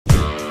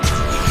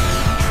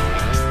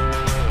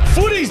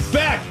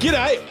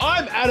G'day,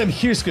 I'm Adam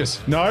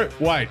Huskus. No,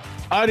 wait,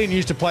 I didn't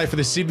used to play for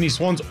the Sydney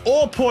Swans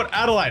or Port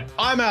Adelaide.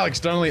 I'm Alex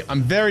Donnelly.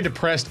 I'm very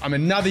depressed. I'm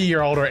another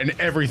year older and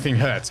everything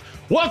hurts.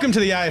 Welcome to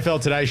the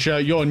AFL Today Show,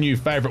 your new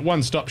favourite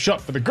one-stop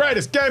shop for the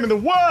greatest game in the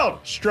world,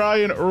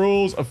 Australian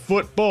rules of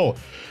football.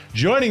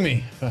 Joining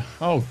me,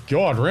 oh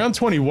God, round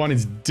 21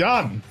 is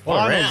done.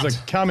 Finals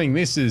are coming.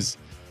 This is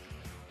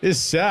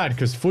sad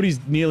because footy's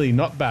nearly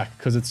not back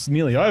because it's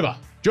nearly over.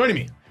 Joining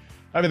me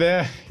over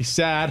there, he's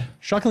sad.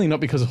 Shockingly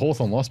not because of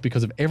Hawthorn lost,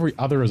 because of every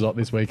other result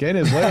this weekend,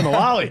 is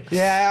Mullaly.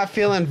 Yeah, I'm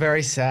feeling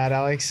very sad,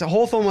 Alex.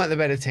 Hawthorn weren't the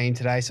better team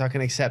today, so I can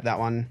accept that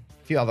one.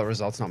 A few other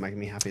results not making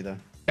me happy, though.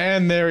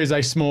 And there is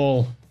a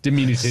small,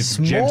 diminutive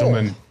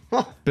gentleman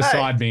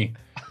beside me.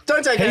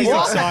 Don't take He's it.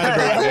 excited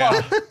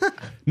right now.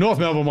 North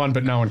Melbourne won,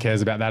 but no one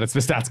cares about that. It's the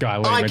stats guy,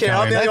 Liam. I care.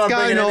 I'm the only one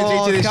bringing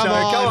energy to this show.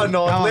 Come on,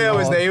 North. Leo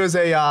was there. He was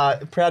a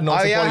proud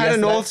North supporter yeah, I had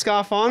yesterday. a North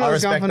scarf on. I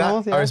respect that.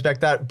 North, yeah. I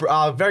respect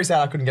that. Very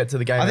sad I couldn't get to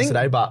the game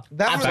yesterday, but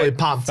absolutely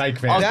pumped. Fake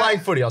fan. I was playing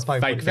footy. I was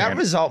playing footy. That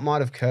result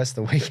might have cursed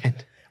the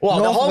weekend. Well,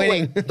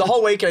 North the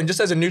whole weekend, just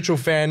as a neutral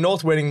fan,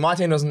 North winning, my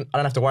team doesn't. I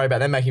don't have to worry about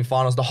them making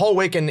finals. The whole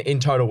weekend in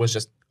total was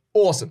just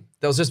awesome.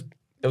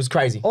 It was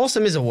crazy.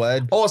 Awesome is a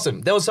word.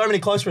 Awesome. There was so many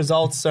close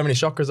results, so many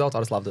shock results. I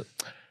just loved it.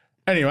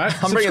 Anyway,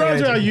 subscribe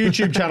to our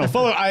YouTube channel.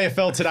 Follow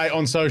AFL Today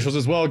on socials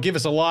as well. Give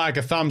us a like,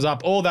 a thumbs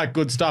up, all that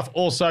good stuff.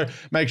 Also,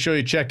 make sure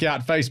you check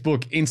out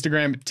Facebook,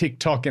 Instagram,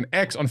 TikTok, and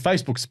X. On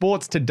Facebook,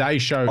 Sports Today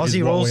Show Aussie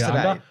is what Rules we are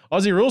Today. under.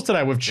 Aussie Rules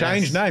Today. We've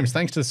changed names.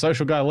 Thanks to the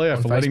social guy, Leo,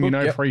 for letting me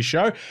know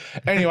pre-show.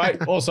 Anyway,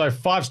 also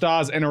 5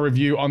 stars and a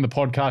review on the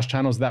podcast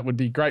channels. That would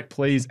be great,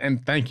 please.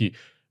 And thank you.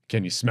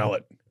 Can you smell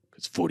it?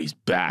 Footy's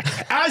back.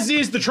 As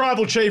is the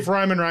tribal chief,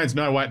 Roman Reigns.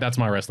 No, wait, that's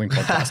my wrestling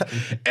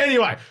podcast.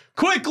 Anyway,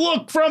 quick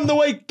look from the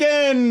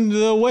weekend.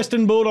 The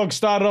Western Bulldogs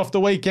started off the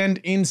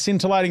weekend in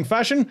scintillating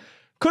fashion.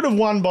 Could have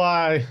won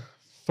by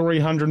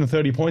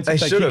 330 points if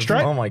they kicked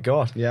straight. Oh, my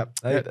God. Yep.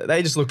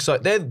 They just look so...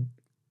 They're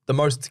the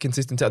most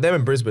consistent. Them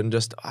in Brisbane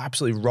just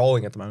absolutely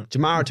rolling at the moment.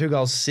 Jamara 2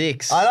 goals,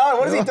 6. I know.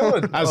 What is he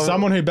doing? As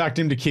someone who backed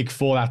him to kick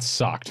 4, that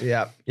sucked.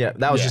 Yeah. Yeah,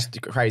 that was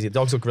just crazy. The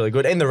Dogs look really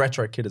good. And the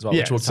retro kid as well,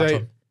 which we'll touch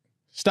on.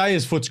 Stay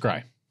as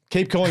Footscray.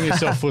 Keep calling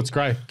yourself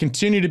Footscray.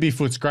 Continue to be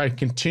Footscray.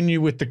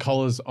 Continue with the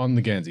collars on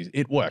the Guernseys.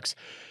 It works.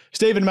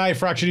 Stephen May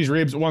fractured his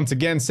ribs once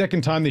again.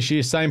 Second time this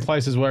year. Same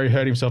places where he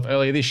hurt himself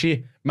earlier this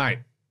year. Mate,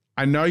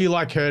 I know you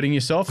like hurting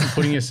yourself and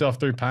putting yourself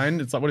through pain.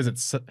 It's like, what is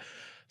it?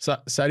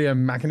 Sadio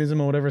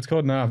mechanism or whatever it's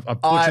called? No, I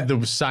butchered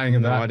the saying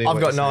of that. I've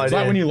got no idea. It's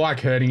like when you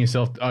like hurting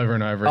yourself over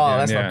and over again. Oh,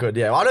 that's not good.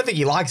 Yeah, I don't think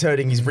he likes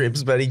hurting his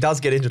ribs, but he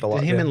does get injured a lot.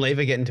 Did him and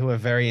Lever get into a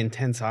very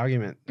intense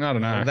argument? I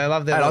don't know. They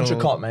love that. At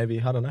Entrecôte,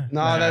 maybe. I don't know.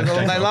 No,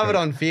 they love it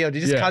on field.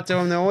 You just cut to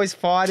them. They're always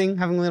fighting,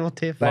 having a little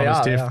tiff. They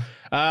are. Tiff.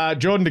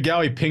 Jordan De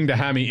Goey pinged a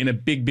hammy in a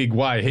big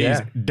way. He's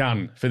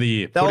done for the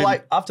year. They were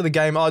like, after the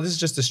game, this is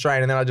just a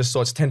strain, and then I just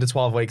saw it's 10 to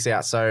 12 weeks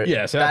out. So,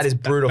 so that is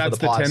brutal for the Pies.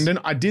 That's the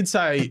tendon. I did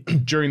say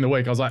during the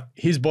week, I was like,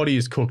 his body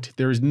is cooked.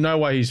 There is no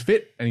way he's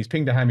fit, and he's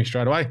pinged a hammy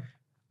straight away.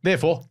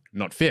 Therefore,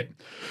 not fit.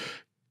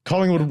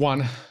 Collingwood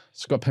won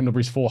Scott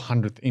Pendlebury's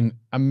 400th in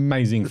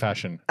amazing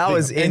fashion. That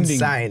was ending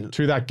insane.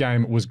 To that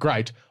game was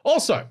great.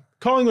 Also,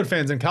 Collingwood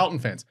fans and Carlton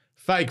fans,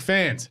 fake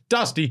fans.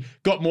 Dusty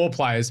got more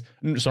players,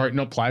 sorry,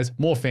 not players,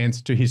 more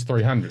fans to his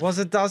 300. Was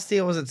it Dusty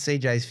or was it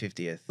CJ's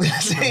 50th?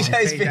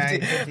 CJ's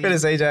 50. Bit of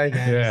CJ.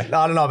 Yeah.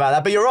 No, I don't know about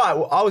that, but you're right.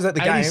 I was at the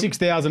game.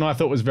 86,000 I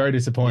thought was very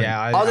disappointing. Yeah,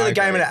 I was at the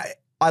game and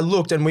I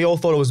looked and we all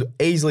thought it was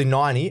easily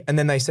 90 and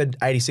then they said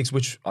 86,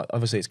 which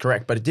obviously is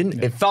correct, but it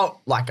didn't. It felt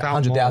like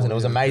 100,000. It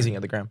was amazing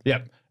at the ground.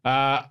 Yep.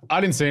 I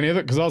didn't see any of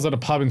it because I was at a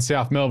pub in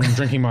South Melbourne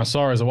drinking my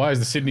sorrows away as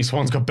the Sydney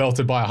Swans got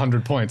belted by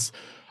 100 points.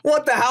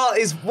 What the hell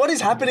what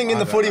is happening in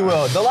the footy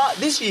world?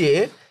 This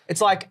year, it's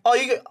like, are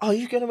you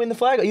going to win the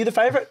flag? Are you the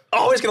favourite?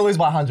 Oh, we're just going to lose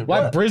by 100.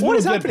 Like what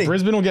is happening?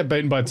 Brisbane will get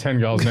beaten by 10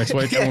 goals next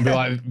week and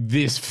we'll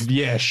be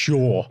like,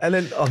 sure. And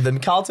then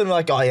Carlton were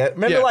like,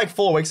 remember like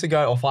 4 weeks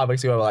ago or 5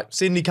 weeks ago, we're like,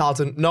 Sydney,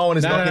 Carlton, no one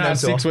is knocking them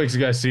 6 weeks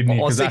ago, Sydney.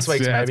 Or 6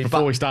 weeks that's maybe.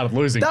 before we started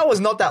losing. That was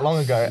not that long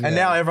ago. And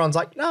now everyone's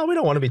like, no, we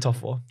don't want to be top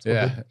 4.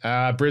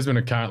 Brisbane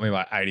are currently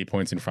like 80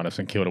 points in front of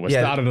St Kilda. We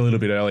started a little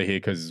bit early here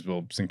because,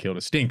 St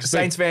Kilda stinks.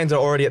 Saints fans are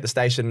already at the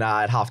station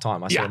at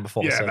halftime. I saw them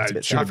before. So it's a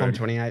bit sad. From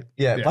 28.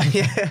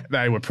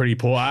 They were pretty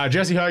poor.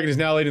 Jesse Hogan is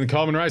now leading the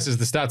Coleman race as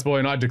the stats boy,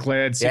 and I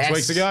declared 6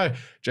 weeks ago.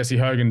 Jesse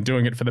Hogan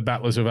doing it for the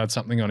battlers who've had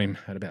something on him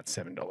at about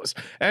 $7.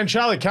 And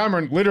Charlie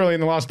Cameron, literally in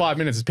the last 5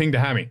 minutes, has pinged a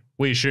hammy,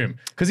 we assume,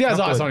 because he has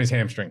ice on his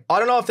hamstring. I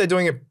don't know if they're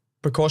doing it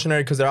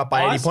precautionary because they're up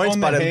by 80 points,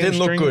 but it didn't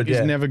look good.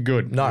 It's never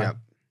good. No. Yep.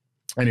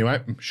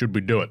 Anyway, should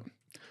we do it?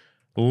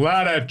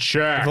 Ladder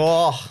check.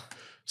 Oh.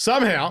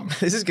 Somehow.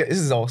 This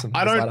is awesome.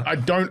 I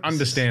don't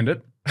understand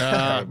it.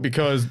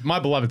 Because my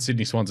beloved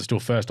Sydney Swans are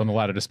still first on the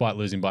ladder despite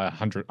losing by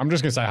 100. I'm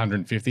just going to say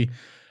 150.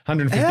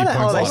 150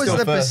 points. What was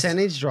the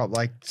percentage drop?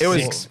 Like it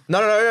was 6.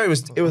 No. It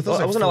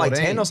wasn't like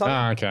 10 or something.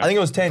 Okay. I think it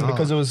was 10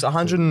 because it was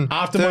 100.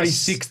 After my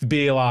 6th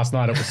beer last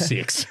night, it was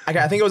 6. Okay,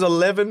 I think it was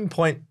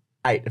 11.5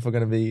 8 if we're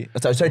going to be...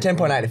 So 10.8 if we're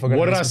going to be...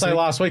 What did I say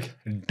last week?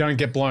 Don't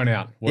get blown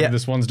out. What did the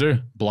Swans do?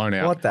 Blown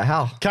out. What the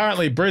hell?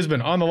 Currently,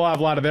 Brisbane on the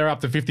live ladder. They're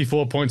up to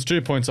 54 points,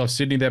 2 points off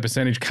Sydney. Their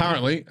percentage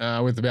currently,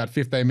 with about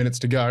 15 minutes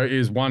to go,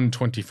 is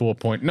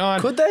 124.9.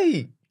 Could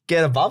they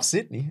get above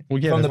Sydney? Well,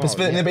 yeah, From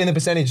they in the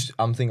percentage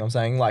thing I'm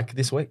saying, like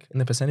this week, in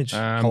the percentage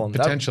column.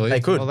 Potentially. They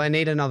could. Well, they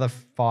need another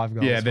 5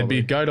 goals. Yeah,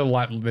 probably.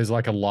 there's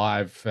like a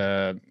live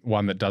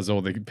one that does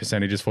all the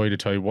percentages for you to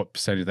tell you what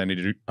percentage they need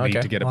to get We'll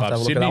have to have above a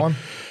look at Sydney. that one.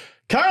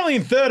 Currently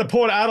in third are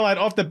Port Adelaide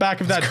off the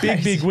back of that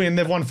big win.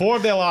 They've won 4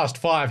 of their last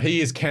 5.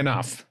 He is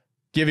Kenuff.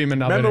 Give him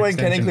another Remember when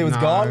extension. Ken Hinkley was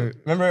gone?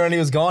 Remember when he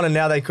was gone and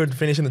now they could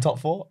finish in the top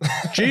 4?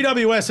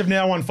 GWS have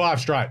now won 5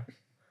 straight.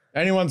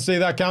 Anyone see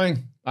that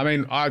coming? I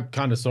mean, I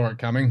kind of saw it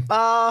coming.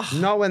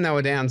 Not when they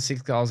were down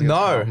 6 goals against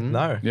Carlton.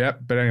 No. Yep,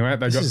 but anyway,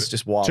 they got is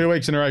just wild. 2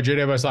 weeks in a row.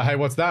 GWS like, hey,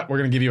 what's that? We're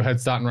going to give you a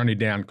head start and run you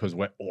down because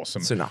we're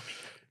awesome. It's enough.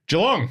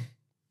 Geelong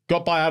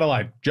got by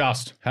Adelaide.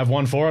 Just have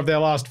won 4 of their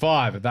last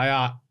 5. They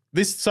are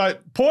so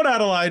Port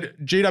Adelaide,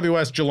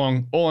 GWS,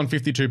 Geelong all on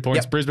 52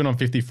 points. Yep. Brisbane on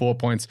 54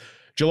 points.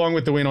 Geelong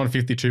with the win on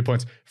 52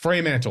 points.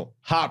 Fremantle,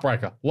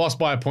 heartbreaker, lost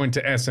by a point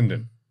to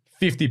Essendon,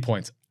 50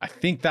 points. I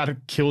think that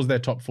kills their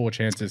top 4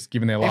 chances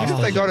given their last. Even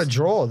if they got a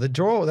draw,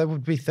 they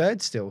would be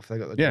third still if they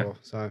got the draw.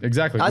 So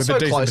exactly. That's with so a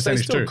decent close. They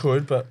percentage still too.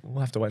 could, but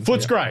we'll have to wait and see.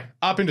 Footscray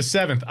up into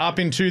 7th, up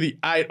into the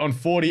 8 on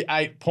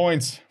 48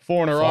 points,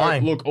 4 in a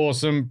Flying. row. Look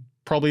awesome.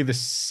 Probably the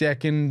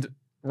second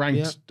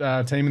ranked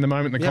team in the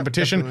moment in the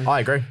competition. definitely. I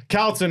agree.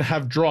 Carlton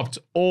have dropped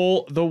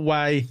all the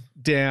way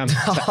down to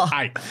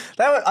 8th.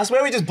 I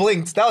swear we just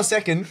blinked. That was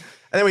second.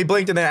 And then we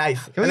blinked and then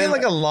 8th. Can we and get then,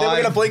 like a Then we're live-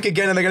 going to blink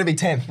again and they're going to be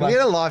 10th. Can we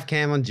get a live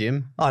cam on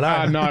Jim? Oh,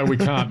 no. No, we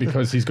can't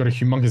because he's got a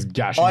humongous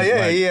gash in Oh, his yeah,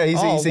 leg.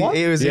 yeah. what?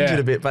 He was Yeah. injured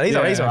a bit, but he's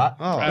all right.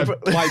 A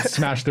plate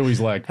smashed through his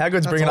leg. How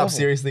good's bringing up awful.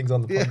 serious things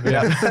on the podcast?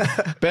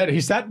 Yeah. But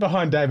he sat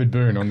behind David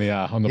Boone on the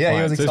Yeah, plane. he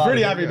was So he's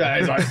pretty excited. happy about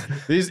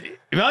it. He's like,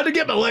 if I had to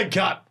get my leg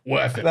cut,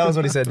 worth it. That was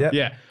what he said, yeah.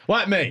 Yeah.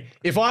 Like me.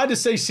 If I had to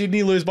see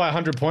Sydney lose by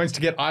 100 points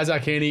to get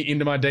Isaac Heaney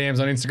into my DMs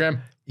on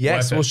Instagram,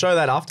 Yes, worth it. we'll show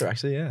that after,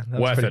 actually, yeah. That was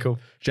Worth pretty it. cool.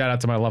 Shout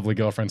out to my lovely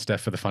girlfriend,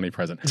 Steph, for the funny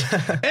present.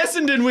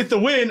 Essendon with the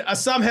win are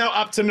somehow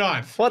up to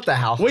 9th. What the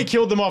hell? We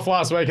killed them off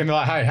last week and they're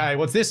like, hey,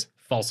 what's this?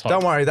 False hope.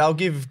 Don't worry, they'll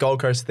give Gold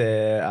Coast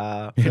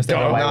their first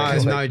Don't. away No, week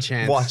this week. no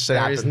chance. Watch it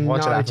There is happen.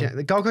 Watch it no happen. chance.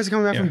 The Gold Coast are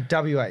coming back from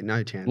W8.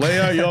 No chance.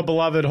 Leo, your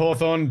beloved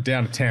Hawthorn,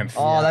 down to 10th.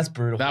 Oh, that's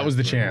brutal. That was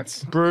the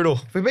chance. brutal.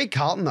 If we beat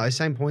Carlton, though,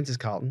 same points as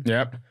Carlton.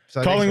 Yep.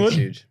 So Collingwood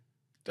huge.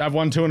 have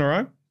won 2 in a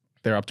row.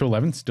 They're up to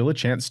 11. Still a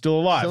chance. Still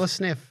alive. Still a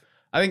sniff.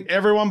 I think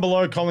everyone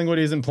below Collingwood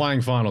isn't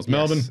playing finals.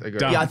 Melbourne, agreed.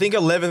 done. Yeah, I think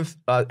 11th,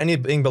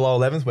 anything below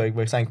 11th,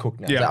 we're saying cook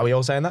now. Yeah. Are we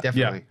all saying that?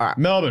 Definitely. Yeah. All right.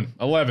 Melbourne,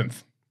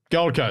 11th.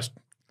 Gold Coast.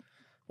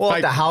 What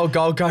Fake. the hell,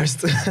 Gold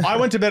Coast? I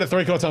went to bed at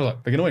 3 quarters. I was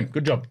like, they're going to win.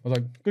 Good job. I was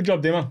like, good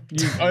job, Dimmer.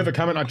 You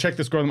overcome it. I checked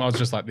the score. I was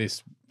just like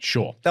this.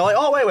 Sure. They're like,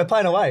 oh, wait, we're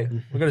playing away.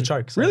 We're going to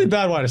choke. So. Really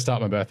bad way to start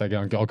my birthday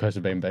going, Gold Coast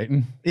have been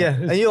beaten. Yeah.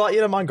 And you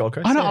don't mind Gold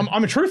Coast? I know, Yeah.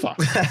 I'm a truther.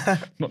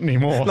 Not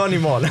anymore. Not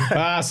anymore.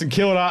 St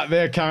Kilda,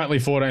 they're currently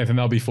 14th and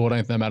they'll be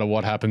 14th no matter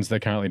what happens. They're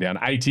currently down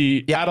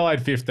 80. Yeah. Adelaide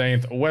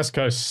 15th. West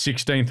Coast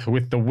 16th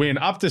with the win.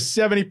 Up to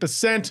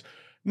 70%.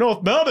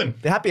 North Melbourne.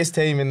 The happiest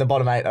team in the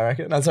bottom 8, I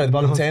reckon. No, sorry, the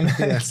bottom 10.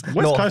 West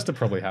Coast are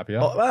probably happier.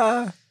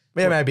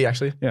 Yeah, maybe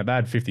actually. Yeah, they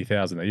had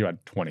 50,000 there. You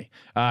had 20.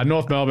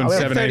 North Melbourne, we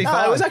had 17th.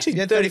 35. It was actually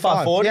Yeah,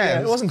 35, 40. Yeah, Yeah, it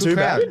it was wasn't good too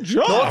crowd. bad. Good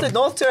job.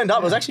 North turned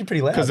up. It was actually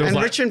pretty loud. 'Cause it was And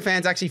like- Richmond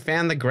fans actually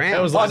found the ground.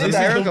 It was like, It's this a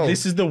is, miracle.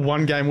 this is the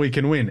one game we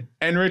can win.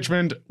 And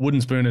Richmond,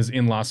 Wooden Spooners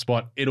in last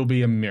spot. It'll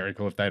be a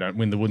miracle if they don't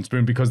win the Wooden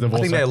Spoon because they've I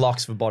think they're also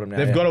locks for bottom now.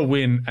 they've got to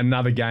win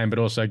another game, but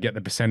also get the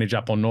percentage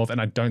up on North.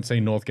 And I don't see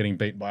North getting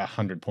beat by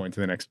 100 points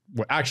in the next.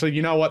 Actually,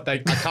 you know what? I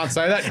can't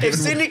say that. If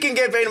Sydney can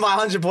get beaten by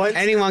 100 points,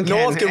 Anyone can.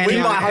 North can win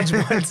Anyone by can.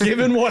 100 points.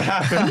 Given what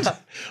happened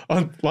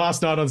on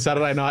last night on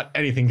Saturday night,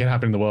 anything can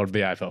happen in the world of the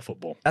AFL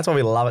football. That's why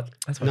we love it.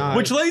 That's why No.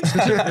 Which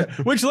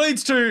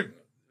leads to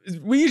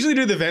we usually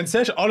do the vent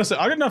session. Honestly,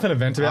 I got nothing to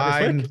vent about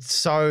this I'm week.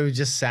 so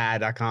just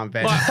sad I can't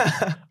bet.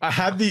 I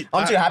had the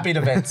I'm too happy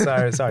to vent.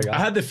 Sorry, I guys.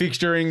 had the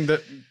fixturing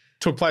that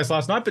took place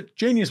last night, but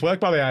genius work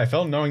by the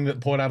AFL, knowing that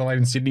Port Adelaide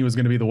and Sydney was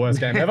going to be the worst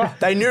game ever.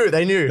 They knew.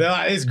 They're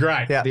like, it's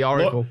great. Yeah. The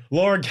Oracle.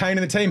 Laura Kane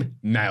and the team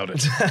nailed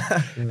it.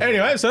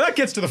 Anyway, so that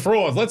gets to the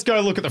frauds. Let's go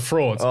look at the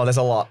frauds. Oh, there's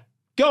a lot.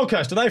 Gold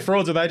Coast, are they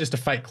frauds or are they just a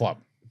fake club?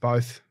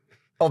 Both.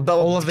 Oh,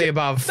 All of the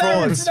above.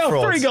 Frauds. They were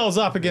Frauds. 3 goals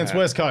up against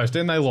West Coast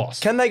and they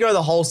lost. Can they go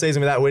the whole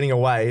season without winning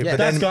away? Yeah, but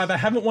That's then guy, they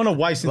haven't won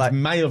away since like,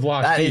 May of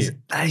last that year.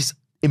 is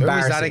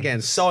embarrassing. that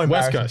against? So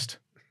West embarrassing. Coast.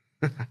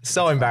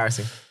 So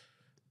embarrassing.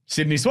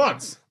 Sydney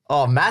Swans.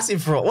 Oh,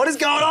 massive fraud. What is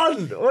going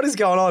on? What is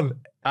going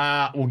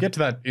on? We'll get to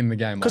that in the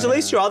game. Because at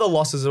least your other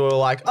losses were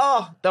like,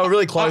 oh, they were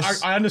really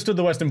close. I understood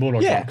the Western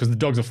Bulldogs Yeah. one because the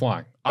dogs are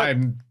flying.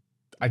 I'm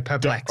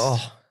Perplexed.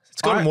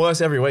 It's gotten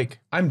worse every week.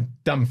 I'm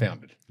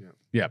dumbfounded.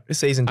 Yeah. This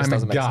season just I'm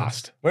doesn't make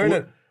aghast. sense. We're in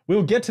it.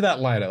 We'll get to that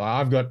later.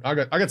 Like, I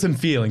got some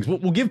feelings.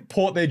 We'll give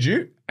Port their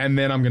due, and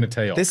then I'm going to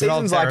tee off. This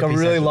season's like a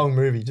really long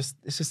movie. It just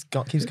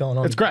keeps going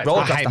on. It's great.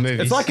 I hate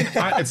movies.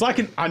 It's like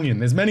an onion.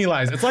 There's many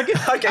layers. It's like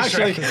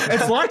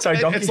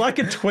it's like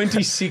a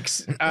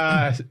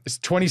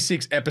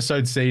 26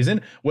 episode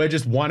season where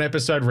just one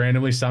episode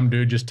randomly some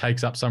dude just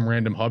takes up some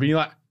random hobby. You're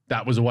like,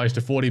 that was a waste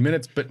of 40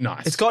 minutes, but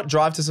nice. It's got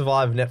Drive to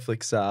Survive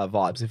Netflix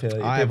vibes. If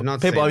I have not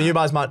seen you that.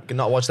 guys might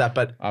not watch that,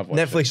 but I've watched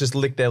Netflix just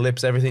lick their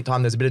lips every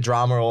time there's a bit of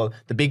drama or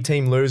the big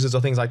team loses or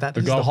things like that.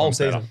 This is the golf whole one's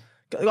season.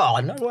 Oh,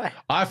 no way.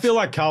 I feel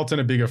like Carlton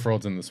are bigger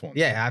frauds than the Swans.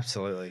 Yeah,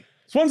 absolutely.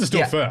 Swans are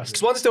still first.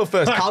 Swans are still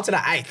first. Carlton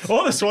are 8th.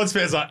 All the Swans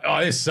fans are like,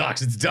 oh, this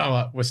sucks. It's done.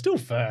 Like, we're still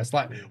first.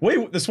 Like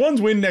the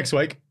Swans win next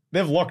week.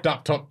 They've locked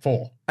up top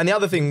 4. And the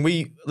other thing,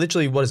 we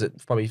literally, what is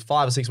it, probably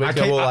 5 or 6 weeks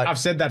ago, we were like, I've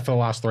said that for the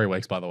last 3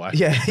 weeks, by the way.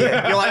 yeah.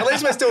 You're like, at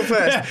least we're still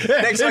first.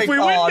 Next if week, we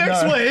win oh,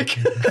 next no.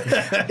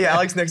 week. Yeah,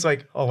 Alex, next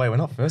week. Oh, wait, we're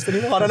not first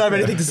anymore. I don't have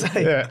anything to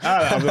say. Yeah,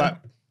 I'm like,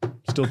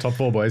 still top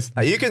 4, boys.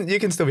 You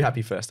can still be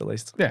happy first, at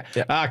least.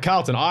 Yeah.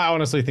 Carlton, I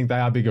honestly think they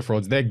are bigger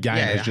frauds. Their game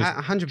has just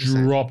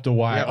 100%. dropped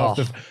away Yeah.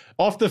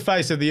 off the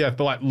face of the earth.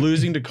 But like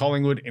losing to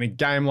Collingwood in a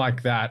game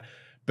like that,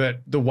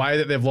 but the way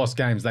that they've lost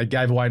games, they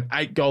gave away an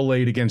 8-goal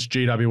lead against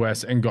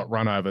GWS and got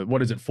run over.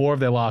 What is it? 4 of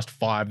their last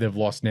 5 they've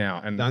lost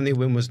now. And The only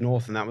win was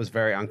North, and that was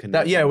very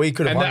unconvincing. We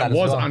could have won that that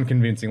was as well.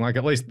 unconvincing. Like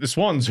at least the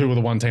Swans, who were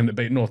the one team that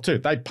beat North too,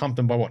 they pumped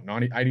them by what,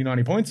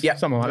 90 points? Yeah.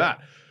 Something like that.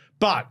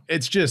 But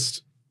it's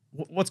just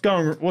what's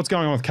going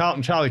on with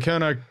Carlton. Charlie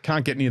Curnow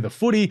can't get near the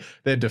footy.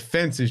 Their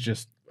defense is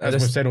just, as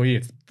we've said all year,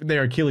 it's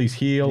their Achilles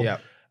heel.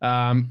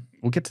 Yeah.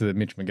 We'll get to the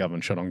Mitch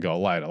McGovern shot on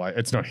goal later. Like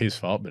it's not his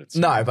fault, but it's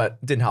No, but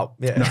it didn't help.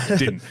 Yeah. no, it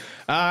didn't.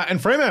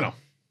 And Fremantle.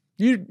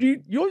 You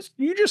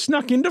just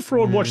snuck into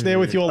fraud watch there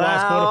with your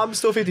last quarter. I'm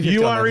still 50-50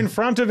 You on are that. in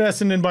front of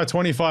Essendon by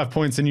 25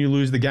 points and you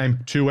lose the game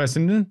to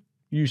Essendon.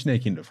 You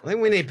sneak into I fraud.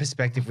 think we need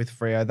perspective with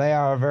Freo. They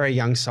are a very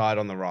young side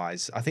on the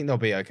rise. I think they'll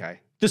be okay.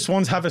 The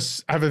Swans have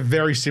a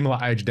very similar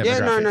age demographic.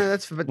 Yeah, no,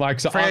 that's but Like,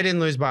 so Freo I- didn't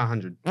lose by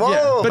 100. Whoa,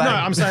 Yeah, but no,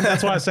 bang. I'm saying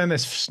that's why I'm saying they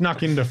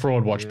snuck into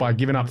fraud watch by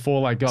giving up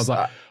 4 late goals.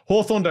 Like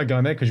Hawthorn don't go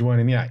in there because you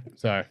weren't in the 8.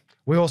 So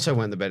We also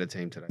weren't the better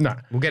team today. No.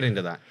 We'll get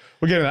into that.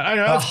 we're getting that.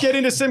 Anyway, let's get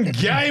into some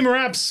game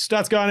wraps.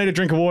 Starts going, I need a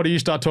drink of water. You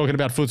start talking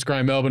about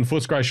Footscray Melbourne.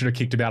 Footscray should have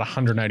kicked about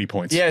 180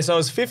 points. Yeah, so it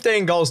was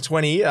 15 goals,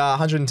 20,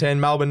 110.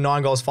 Melbourne,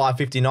 9 goals, 5,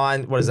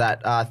 59. What is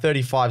that?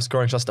 35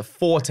 scoring shots to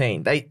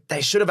 14. They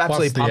should have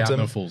absolutely the pumped out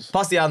and him. the fulls.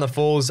 Plus the out and the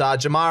fulls.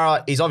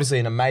 Jamara, he's obviously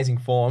in amazing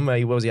form.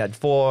 He had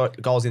 4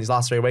 goals in his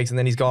last 3 weeks, and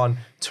then he's gone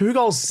 2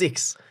 goals,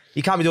 6.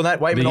 You can't be doing that.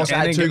 Waitman The also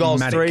had 2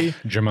 goals, 3. enigmatic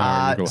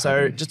Jamara So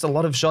Ugle-Hagan. just a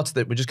lot of shots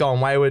that were just going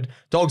wayward.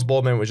 Dogs' ball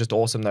movement was just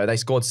awesome, though. They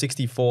scored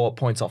 64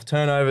 points off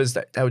turnovers.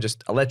 They were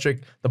just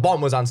electric. The bomb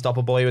was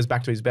unstoppable. He was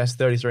back to his best,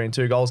 33 and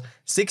 2 goals.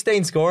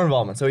 16 score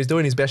involvement. So he's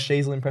doing his best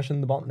Sheasel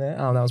impression, the bomb there.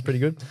 That was pretty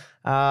good.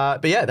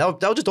 But yeah, they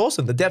were just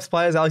awesome. The depth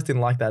players, Alex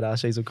didn't like that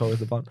Sheasel call with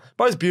the bomb.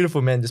 Both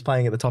beautiful men just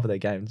playing at the top of their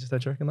game. Just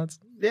don't you reckon that's...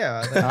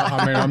 Yeah.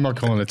 I mean, I'm not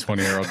calling a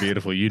 20-year-old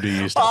beautiful. You do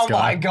you stuff, Oh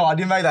my God,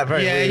 you made that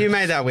very Yeah, weird. you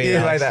made that weird. You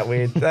Alex. made that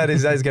weird. That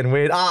is getting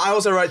weird. I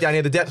also wrote down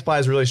here the depth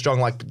players are really strong,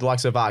 like the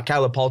likes of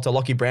Caleb Poulter,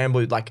 Lockie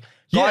Bramble, like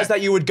guys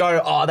that you would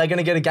go, oh, they're going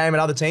to get a game at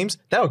other teams.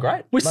 They were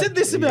great. We said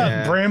this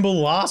about Bramble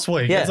last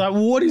week. Yeah. It's like,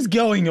 what is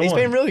going on? He's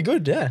been really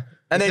good, yeah.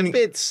 And It's then a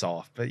bit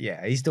soft, but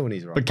yeah, he's doing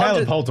his right. But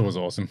Caleb Poulter was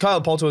awesome.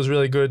 Caleb Poulter was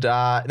really good. Then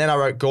I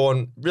wrote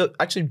Gorn,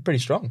 actually pretty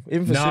strong.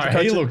 Even for No,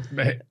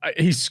 SuperCoach.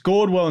 he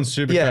scored well in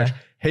SuperCoach. Yeah.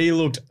 He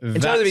looked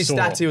In terms of his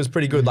stats, he was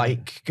pretty good.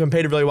 Like, he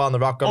competed really well on the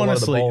ruck, got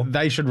Honestly, a lot of the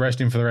ball. they should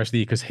rest him for the rest of the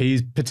year because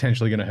he's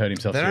potentially going to hurt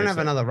himself. They don't have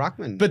seriously. another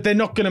ruckman. But they're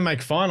not going to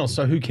make finals,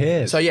 so who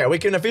cares? So yeah, we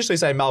can officially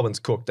say Melbourne's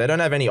cooked. They don't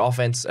have any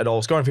offense at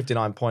all, scoring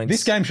 59 points.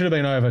 this game should have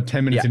been over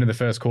 10 minutes Yeah. into the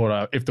first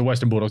quarter if the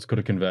Western Bulldogs could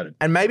have converted.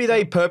 And maybe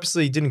they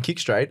purposely didn't kick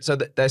straight. So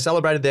they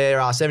celebrated their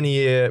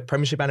 70-year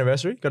Premiership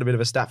anniversary. Got a bit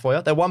of a stat for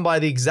you. They won by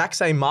the exact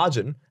same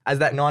margin as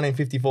that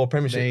 1954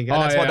 Premiership. There you go.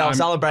 And that's Oh, what yeah, they were I'm-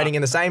 celebrating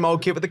in the same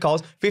old kit with the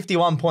Coles,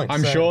 51 points.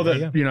 I'm So, sure there you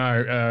that, go.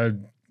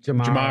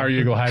 Jamara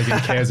Ugle-Hagan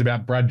cares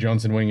about Brad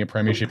Johnson winning a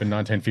premiership in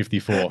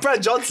 1954.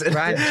 Brad Johnson.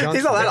 Brad Johnson.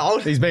 He's not that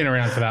old. He's been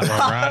around for that long,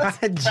 right?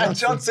 Brad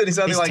Johnson is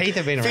only His like teeth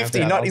have been around 50.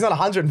 for that Not, old. he's not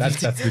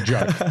 150. That's the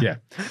joke. Yeah.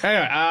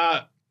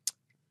 Anyway,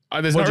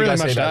 there's What not did you really guys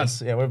much say to about add.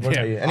 this? Yeah, what about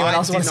you? Yeah. Anyone I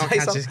else did want to not say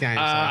catch something? this game.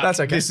 That's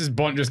okay. This is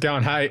Bont just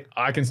going, hey,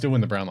 I can still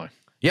win the Brownlow.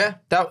 Yeah,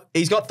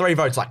 he's got 3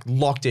 votes like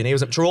locked in.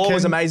 Trelaw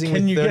was amazing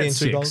with 30 and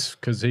 2 goals.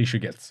 Because he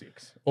should get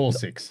 6. All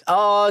 6.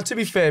 To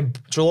be fair,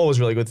 Trelaw was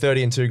really good,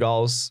 30 and 2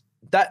 goals.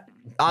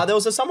 There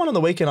was someone on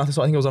the weekend, I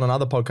think it was on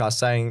another podcast,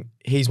 saying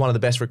he's one of the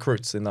best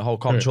recruits in the whole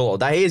comp.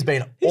 Trelaw. He has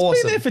been He's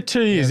awesome. been there for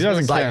 2 years. He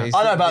doesn't like- count.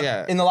 I know, but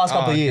Yeah. in the last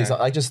couple of okay. years,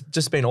 like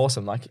just been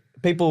awesome. Like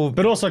people,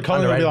 But also,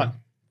 Collingwood will be underrated like,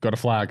 him. got a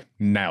flag,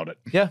 nailed it.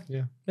 yeah,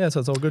 so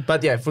it's all good.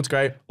 But yeah, Foot's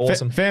great,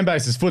 awesome. Fan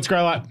bases,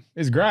 Footscray like,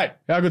 is great.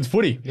 How good's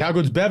footy? How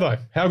good's Bevo?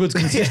 How good's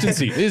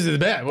consistency? This is the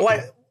best.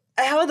 Wait,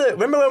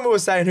 remember when we were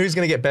saying who's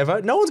going to get Bevo?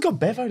 No one's got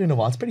Bevo in a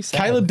while. It's pretty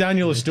sad. Caleb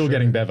Daniel is still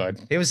getting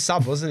Bevoed. He was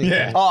sub, wasn't he?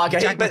 Yeah. Oh, okay.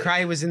 Jack but-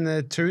 McRae was in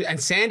the 2, and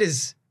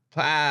Sanders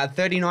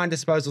 39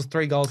 disposals,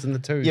 3 goals in the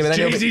 2s. Yeah, but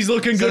then Jeez, he's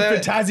looking good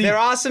for Tassie. There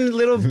are some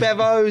little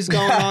bevos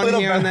going on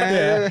here and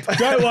there.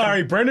 Don't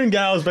worry, Brendan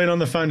Gale's been on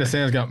the phone to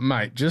Sam's going,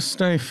 mate, just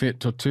stay fit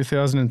till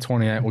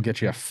 2028. We'll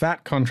get you a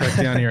fat contract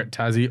down here at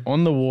Tassie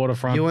on the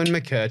waterfront. You and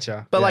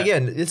McKercher. But like,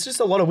 it's just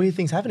a lot of weird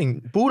things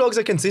happening. Bulldogs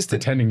are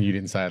consistent. Pretending you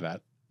didn't say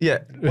that. Yeah.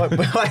 Yeah.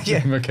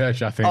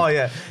 McKercher, I think. Oh,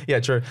 yeah.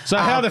 Yeah, true. So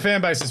how the fan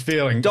base is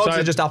feeling? Dogs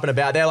So- are just up and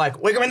about. They're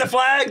like, we're going to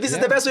flag. This is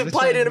the best we've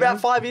played in about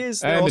 5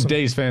 years. They're And awesome. the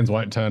D's fans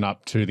won't turn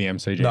up to the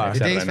MCG. No. next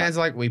The Saturday D's fans are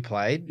like, we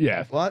played.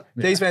 Yeah. What?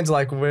 These fans are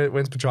like,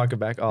 when's Petrarca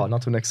back? Oh,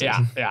 not till next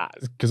season. Yeah,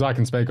 because I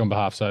can speak on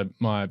behalf. So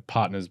my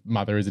partner's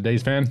mother is a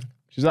D's fan.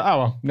 She's like, oh,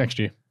 well, next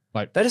year.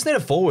 Like, They just need a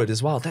forward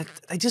as well. They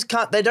just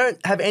can't. They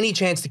don't have any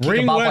chance to kick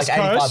Ring above West like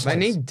 85 Coast. They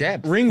points. need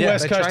depth. ring Yeah,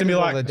 West they Coast and be traded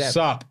all their like, depth.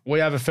 sup, we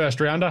have a first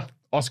rounder,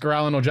 Oscar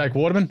Allen or Jake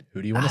Waterman.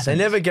 Who do you want to They're see?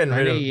 never getting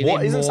rid You of. need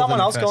What, isn't more someone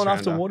than a else going first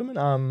after rounder. Waterman?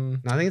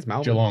 No, I think it's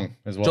Melbourne. Geelong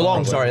as well. Geelong,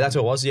 probably. sorry, that's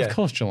who it was. Yeah, Of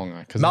course Geelong,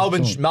 though. 'cause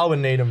Melbourne. it's Geelong.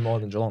 Melbourne need him more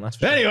than Geelong. That's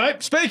for sure. Anyway,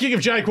 speaking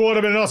of Jake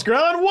Waterman and Oscar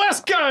Allen,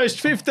 West Coast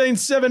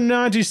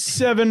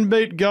 15-7-97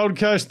 beat Gold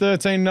Coast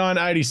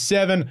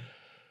 13-9-87.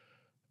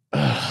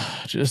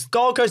 Just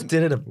Gold Coast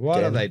did it again.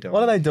 What are they doing?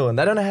 What are they doing?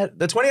 They don't know how.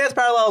 The 28th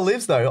parallel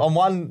lives though on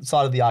one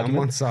side of the argument.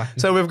 one side.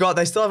 So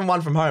they still haven't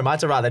won from home. I had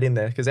to write that in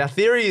there because our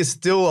theory is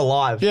still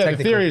alive. yeah, the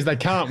technically. theory is they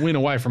can't win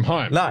away from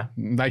home. No.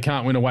 They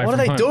can't win away What from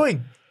are they home.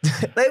 doing?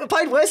 They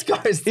played West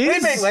Coast. We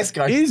beat West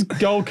Coast. Is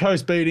Gold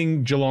Coast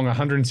beating Geelong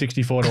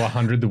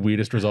 164-100 the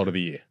weirdest result of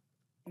the year?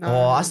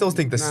 Oh, I still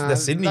think the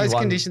Sydney Those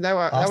one. conditions, that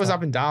was time.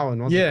 up in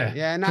Darwin, wasn't Yeah. it?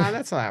 Yeah, no,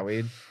 that's not that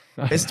weird.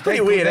 It's pretty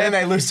weird, and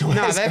they lose to West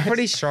No, they're Coast.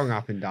 pretty strong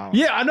up in Darwin.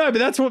 Yeah, I know, but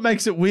that's what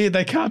makes it weird.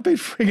 They can't beat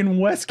friggin'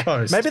 West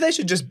Coast. Maybe they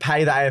should just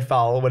pay the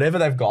AFL or whatever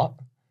they've got.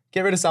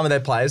 Get rid of some of their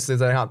players so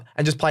they don't,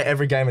 and just play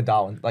every game at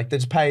Darwin. Like they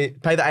just pay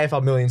the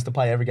AFL millions to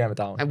play every game at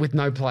Darwin. And with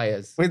no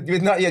players. With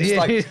no, yeah, just Yeah.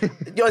 like as long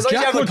as you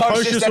have Jack the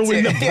coaches, Lukosius that's will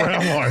win it. the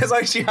Brownlow. As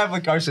long as you have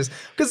the coaches,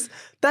 because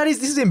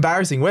this is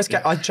embarrassing.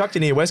 I chucked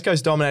in here. West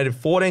Coast dominated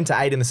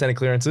 14-8 in the centre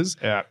clearances.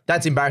 Yeah.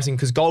 That's embarrassing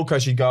because Gold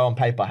Coast should go on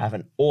paper have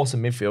an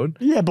awesome midfield.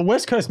 Yeah, but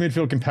West Coast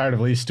midfield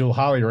comparatively is still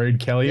Harley Reid,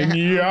 Kelly, and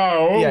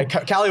yo. Yeah,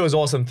 Callie was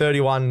awesome.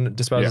 31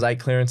 disposals, Yeah. 8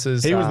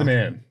 clearances. He was the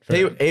man.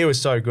 He was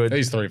so good.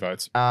 These 3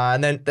 votes.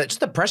 And then just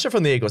the pressure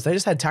from the Eagles. They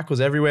just had tackles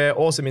everywhere.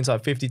 Awesome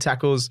inside 50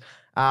 tackles.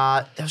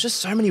 There was just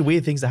so many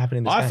weird things that happened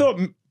in this game. I thought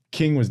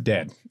King was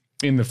dead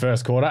in the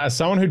first quarter. As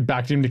someone who'd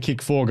backed him to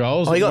kick 4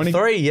 goals. Oh, he got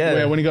 3, yeah.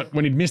 Yeah,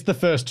 when he'd missed the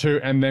first 2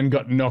 and then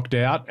got knocked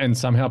out and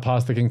somehow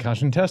passed the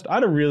concussion test, I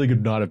had a really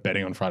good night of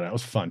betting on Friday. It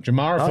was fun.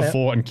 Jamara for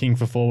 4 and King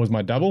for 4 was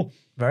my double.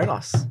 Very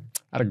nice.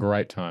 I had a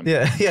great time.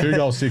 Yeah. 2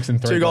 goals, 6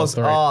 and 3 2 goals.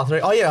 3. Oh, 3.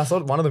 Oh, yeah. I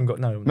thought one of them got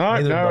no. No,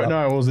 neither of them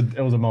got up.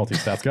 it was a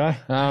multi-stats guy.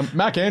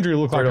 Mac Andrew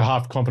looked like a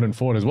half competent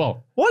forward as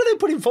well. Why did they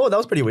put him forward? That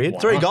was pretty weird.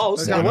 3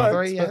 goals. Why It not?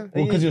 worked. 3, yeah.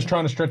 Well, because he was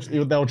trying to stretch. They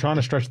were trying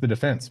to stretch the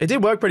defense. It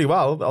did work pretty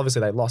well.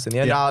 Obviously, they lost in the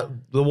end. Yeah.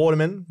 The Water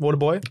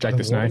Boy. Jake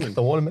the Snake.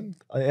 The Waterman.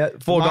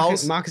 4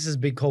 goals. Marcus's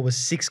big call was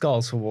 6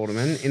 goals for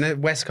Waterman in a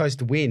West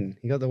Coast win.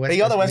 He got the West He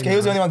got the Coast West Coast. win, He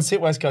was the right? only one to sit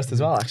West Coast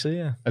as well, actually,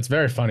 yeah. It's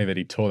very funny that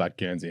he tore that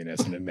Guernsey in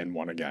Essendon and then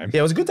won a game. Yeah,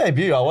 it was a good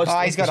debut. I watched Oh,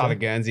 it. he's got other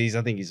Guernseys.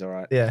 I think he's all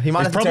right. Yeah, he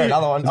might have to tear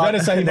another one. I was about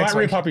to say he next might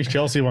rip week. up his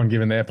Chelsea one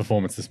given their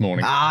performance this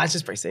morning. It's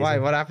just pre-season. Wait,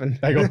 what happened?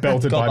 They got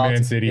belted Got by Man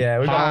belted. City. Yeah,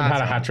 we got- Haaland had a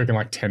that's hat trick in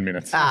like 10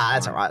 minutes.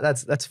 That's all right.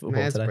 That's football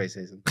Man, it's today.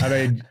 pre-season. I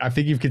mean, I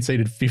think you've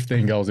conceded 15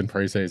 15 goals in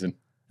preseason.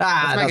 It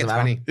Let's doesn't make it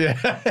matter. 20.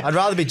 Yeah. I'd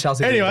rather be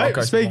Chelsea than Anyway, Gold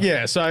Coast.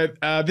 so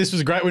this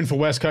was a great win for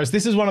West Coast.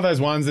 This is one of those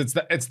ones.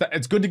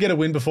 It's good to get a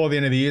win before the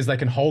end of the year. So they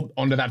can hold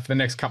onto that for the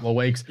next couple of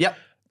weeks. Yep.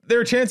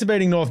 They're a chance of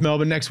beating North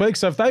Melbourne next week.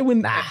 So if they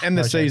win end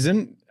the no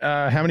season,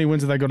 how many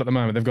wins have they got at the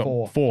moment? They've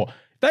got 4.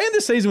 They end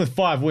the season with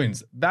 5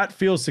 wins. That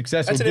feels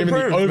successful. That's an Given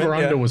the improvement,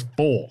 over/under yeah. was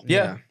 4.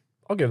 Yeah.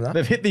 I'll give them that.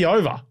 They've hit the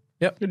over.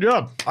 Yep. Good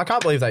job. I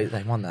can't believe they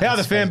won that. How the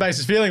That's fan crazy. base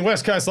is feeling.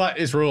 West Coast like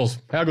it's rules.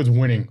 How good's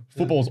winning?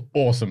 Football's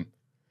awesome.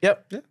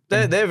 Yep.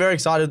 They're very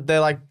excited. They're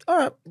like, all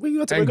right, we've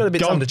got a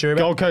bit something to cheer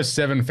about. Gold Coast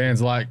 7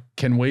 fans like,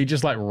 can we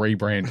just like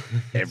rebrand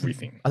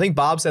everything? I think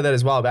Barb said that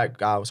as well about,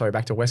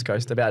 back to West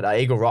Coast, about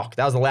Eagle Rock.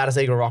 That was the loudest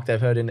Eagle Rock they've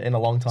heard in a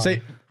long time.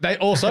 See, they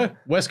also,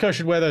 West Coast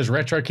should wear those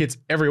retro kits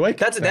every week.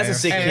 That's a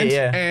sick kit,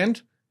 yeah.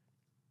 And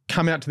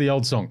come out to the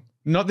old song.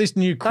 Not this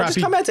new No, crappy. just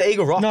come out to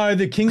Eagle Rock. No,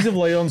 the Kings of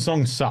Leon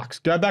song sucks.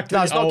 Go back to No,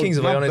 the it's not old, Kings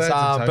of Leon. It's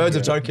Birds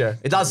of Tokyo.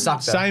 It does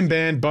suck, though. Same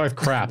band, both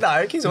crap.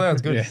 No, Kings of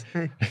Leon's good.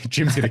 Yeah.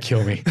 Jim's going to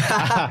kill me.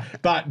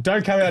 But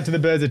don't come out to the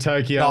Birds of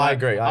Tokyo. No, I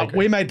agree.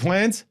 We made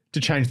plans to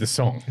change the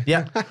song.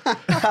 Yeah.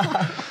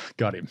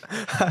 Got him.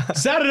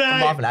 Saturday.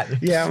 I'm laughing at you.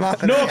 Yeah, I'm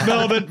laughing. North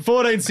Melbourne,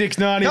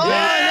 14-6-90.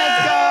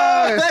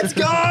 Let's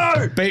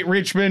go! Beat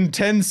Richmond,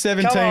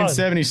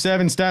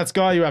 10-17-77. Stats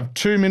guy, you have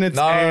 2 minutes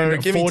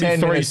and give me 10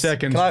 43 minutes.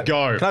 seconds. Can I-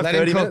 Go. can I have Let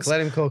him 30 cook. minutes?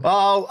 Let him cook.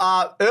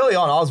 Oh, early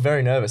on, I was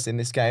very nervous in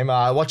this game.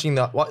 Watched the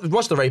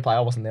replay. I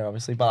wasn't there,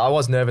 obviously, but I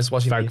was nervous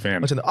watching Fake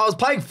fan. I was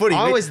playing footy.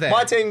 I was there.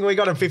 My team, we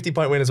got a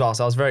 50-point win as well,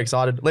 so I was very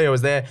excited. Leo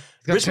was there.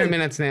 He's got 2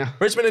 minutes now.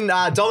 Richmond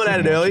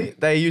dominated early.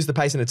 They used the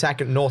pace and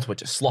attack, and North were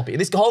just sloppy.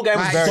 This whole game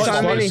was Mate, very so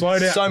sloppy. many- slow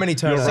down. So many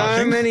turnovers. You're So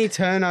rushing. many I'm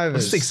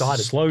turnovers. just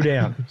excited. Slow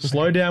down.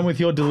 Slow down with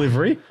your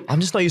delivery. I'm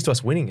just not used to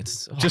us winning.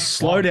 It's Just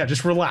slow down.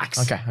 Just relax.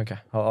 Okay.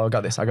 I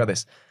got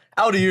this.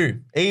 LDU.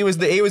 He was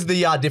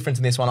the difference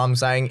in this one. I'm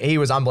saying he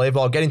was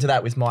unbelievable. I'll get into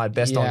that with my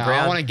best on ground.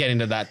 I want to get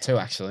into that too,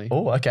 actually.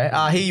 Oh, okay.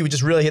 He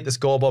just really hit the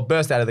scoreboard,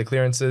 burst out of the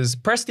clearances.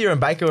 Prestia and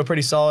Baker were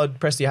pretty solid.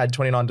 Prestia had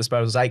 29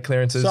 disposals, 8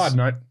 clearances. Side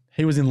note,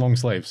 he was in long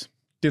sleeves.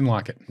 Didn't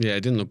like it. Yeah,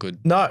 it didn't look good.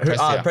 No,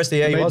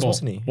 Prestia, he was, Meatball.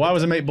 wasn't he? Why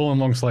was a meatball in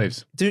long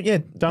sleeves? Dude, yeah.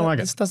 Don't like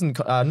it. This doesn't,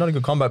 not a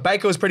good combo.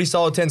 Baker was pretty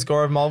solid, 10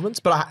 score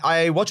involvements, but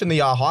I watching the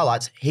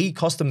highlights, he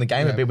cost them the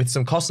game a bit with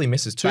some costly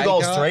misses. 2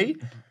 goals, 3.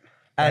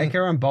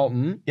 Baker and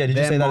Bolton, Yeah, did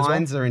you say that as well? their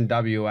minds are in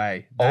WA.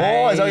 Is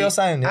that what you're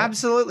saying? Yeah.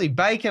 Absolutely.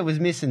 Baker was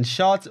missing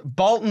shots.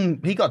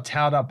 Bolton, he got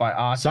towed up by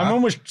Archer.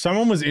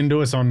 Someone was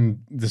into us on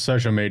the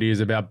social medias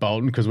about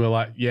Bolton because we're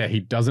like, yeah,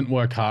 he doesn't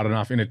work hard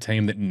enough in a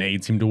team that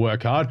needs him to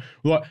work hard.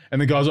 We're like, and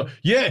the guy's like,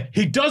 yeah,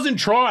 he doesn't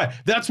try.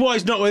 That's why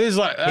he's not with us.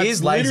 Like, that's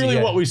He's lazy, literally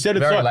yeah. what we said.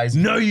 It's Very like, lazy.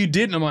 no, you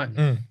didn't. I'm like,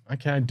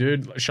 okay,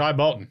 dude, Shy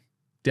Bolton,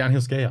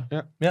 downhill skier.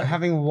 Yeah.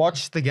 Having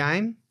watched the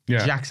game,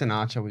 Yeah. Jackson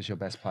Archer was your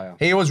best player.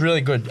 He was really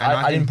good. And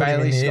I didn't think put him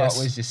in Bailey the Scott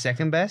ES. was your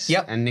second best.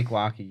 Yep. And Nick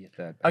Larkey your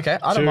third best. Okay,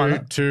 I don't mind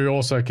that. To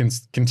also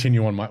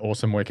continue on my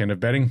awesome weekend of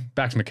betting,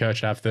 Bax McCurch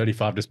to have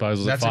 35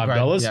 disposals That's at a great,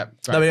 $5. yep, No,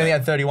 but he great only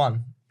had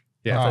 31.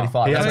 Yeah,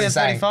 35. He That's had, what he's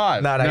saying.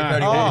 35. No, he had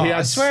 31. Oh, he had,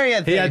 I swear he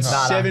had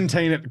 35.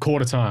 17 at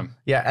quarter time.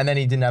 Yeah, and then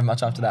he didn't have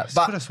much after that. I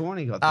But could have sworn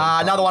he got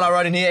 35. another one I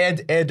wrote in here,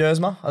 Air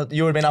Dersma.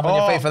 You would have been up on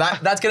your feet for that.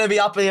 That's going to be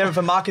up here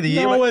for Mark of the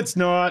Year. No, it's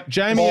not.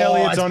 Jamie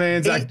Elliott's on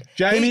Anzac.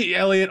 Jamie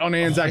Elliott on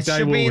Anzac It Day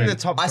should will be in win. the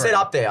top I three. said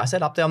up there.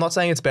 I'm not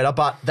saying it's better,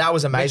 but that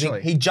was amazing.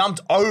 Literally. He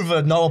jumped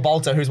over Noah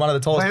Bolter, who's one of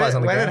the tallest players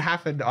on the When it ground.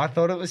 happened, I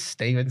thought it was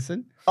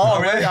Stevenson. Oh,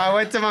 really? I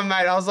went to my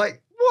mate. I was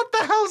like, what the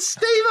hell's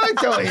Steve-O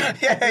doing?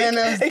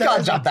 Yeah, he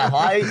can't jump that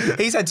high.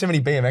 He's had too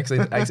many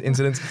BMX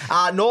incidents.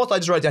 North, I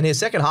just wrote down here,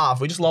 second half,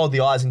 we just lowered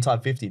the eyes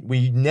inside 50.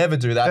 We never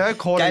do that. Third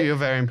quarter, you're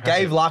very impressive.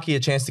 Gave Larky a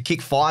chance to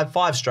kick five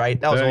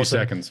straight. That was 30 awesome.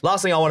 seconds.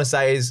 Last thing I want to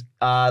say is,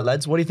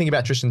 lads, what do you think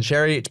about Tristan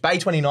Cherry? It's Bay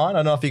 29. I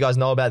don't know if you guys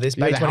know about this.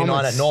 Yeah, Bay the 29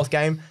 helmets. at North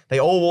game. They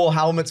all wore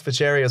helmets for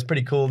Cherry. It was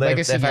pretty cool.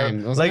 Legacy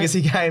game, wasn't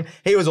Legacy game.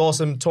 He was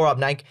awesome. Tore up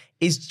Nank.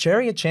 Is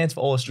Cherry a chance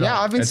for All Australia?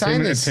 Yeah, I've been It's saying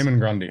him, this. it's him and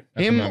Grundy. at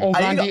the Him moment. or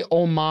Are you Grundy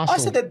or Marshall. I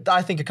said that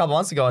I think a couple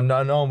months ago, and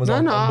no one was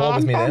on board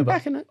with me there. I'm But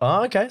backing it.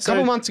 oh, okay. A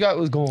couple months ago, it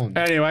was gone.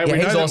 Anyway, Yeah, we,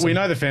 know he's that, awesome. we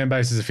know the fan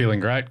bases are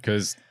feeling great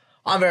because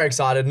I'm very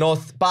excited.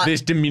 North, but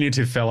this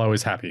diminutive fellow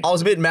is happy. I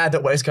was a bit mad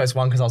that West Coast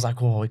won because I was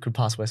like, oh, we could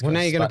pass West Coast. Well,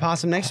 now you're going to but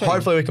pass them next week.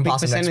 Hopefully we can Big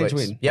pass them next percentage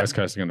week. win. Yep. West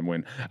Coast are going to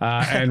win.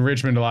 And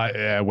Richmond are like,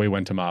 yeah, we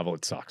went to Marvel.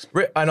 It sucks.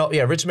 I know,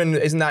 yeah, Richmond,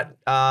 isn't that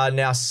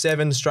now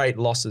 7 straight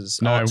losses?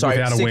 No, sorry,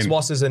 without a 6 win.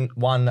 losses and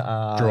 1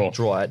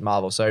 draw at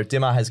Marvel. So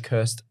Dimmer has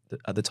cursed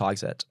the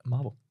Tigers at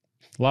Marvel.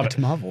 Love it.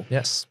 Marvel.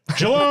 Yes.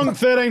 Geelong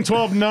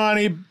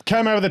 13-12-90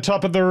 came over the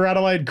top of the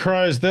Adelaide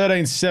Crows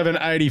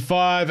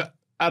 13-7-85.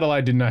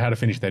 Adelaide didn't know how to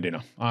finish their dinner.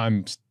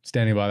 I'm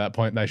standing by that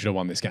point. They should have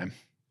won this game.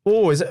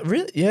 Oh, is it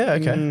really? Yeah,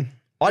 okay.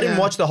 I didn't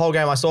watch the whole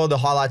game. I saw the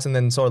highlights and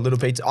then saw a little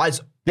piece.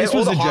 This all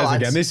was the a Jez highlights.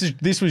 again.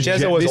 This was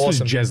Jez was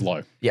awesome.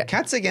 Jezlo. Yeah.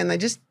 Cats again, they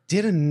just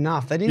did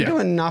enough. They didn't Yeah. do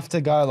enough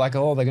to go like,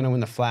 oh, they're going to win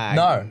the flag.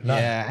 No.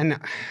 Yeah, and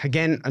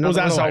again, was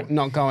another result Adelaide.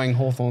 not going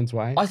Hawthorn's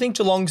way. I think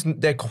Geelong's,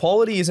 their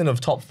quality isn't of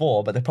top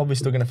 4, but they're probably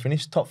still going to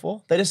finish top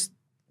 4. They just,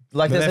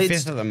 like, But they're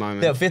it's- fifth at the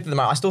moment. They're 5th at the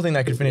moment. I still think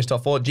they could finish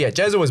top 4. Yeah,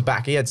 Jezza was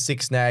back. He had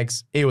 6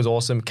 snags. He was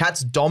awesome.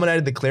 Cats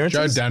dominated the Joe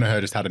clearances.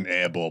 Danaher just had an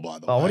air ball, by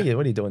the way. Oh, what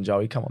are you doing,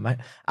 Joey? Come on, mate.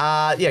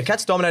 Yeah,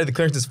 Cats dominated the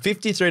clearances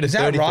 53 to Is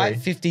 33. that right?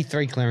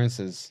 53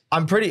 clearances.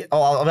 I'm pretty. Oh,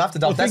 I'll have to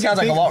double. That sounds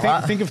like a lot,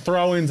 right? Think of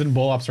throw-ins and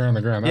ball-ups around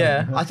the ground.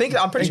 Yeah, I'm pretty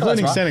sure including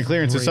that's right. centre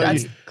clearances. So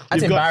That's you've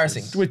got-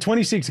 embarrassing. with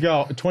 26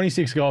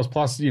 goals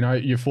plus,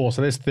 your 4,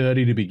 so there's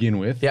 30 to begin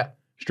with. Yeah,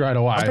 Straight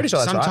away. I'm pretty sure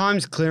that's right.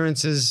 Sometimes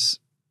clearances,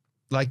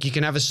 like you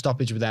can have a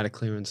stoppage without a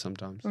clearance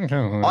sometimes.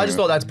 I just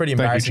thought that's pretty Thank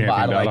you, embarrassing by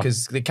champion Adelaide data.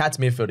 because the Cats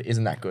midfield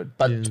isn't that good.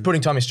 But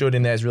putting Tommy Stewart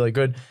in there is really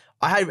good.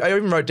 I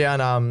even wrote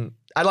down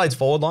Adelaide's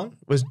forward line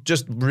was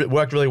just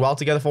worked really well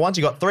together. For once,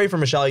 you got 3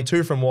 from Mullaly,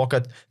 2 from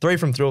Walker, 3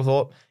 from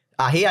Thrillthorpe.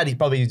 He had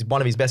probably one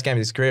of his best games of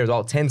his career as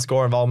well. 10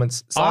 score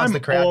involvements. I'm The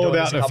crowd all doing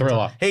about this a the couple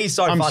Thriller. times. He's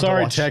so I'm fun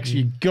sorry, to watch. Tex.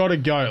 You got to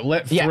go.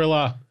 Let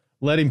Thriller,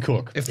 let him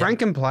cook. If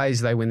Franken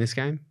plays, they win this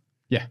game.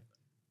 Yeah.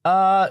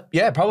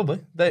 Yeah, probably.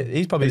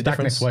 He's probably He's the back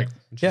difference. next week.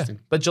 Yeah,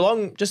 but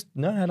Geelong just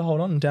know how to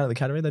hold on down at the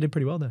category. They did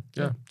pretty well there.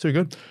 Yeah, too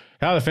good.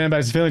 How are the fan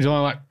base is feeling?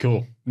 Geelong like,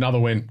 cool, another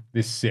win.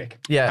 This is sick.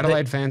 Yeah,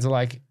 Adelaide fans are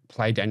like,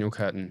 play Daniel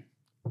Curtin.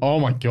 Oh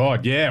my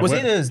God, yeah. was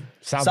We're- he the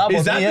Sub. sub? Is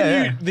wasn't that he?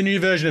 Yeah. the new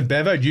version of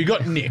Bevo? You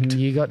got nicked.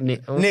 You got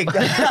Nick. Nick?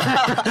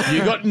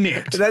 You got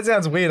nicked. That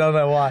sounds weird. I don't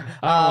know why.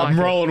 I'm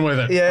rolling with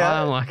it. Yeah, I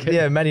don't like it.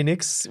 Yeah, Matty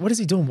Nicks. What is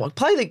he doing?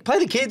 Play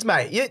the kids,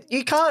 mate.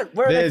 You can't.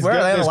 Where are they? There's Where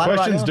are they on the ladder right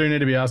questions now? do need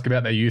to be asked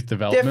about their youth They're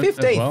development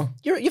 15th. as well.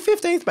 You're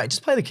 15th, mate.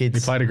 Just play the kids.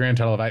 He played a grand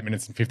total of 8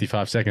 minutes and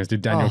 55 seconds,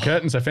 did Daniel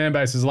Curtin. So fan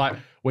base is like,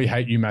 we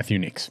hate you, Matthew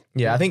Nicks.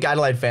 Yeah, I think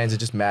Adelaide fans are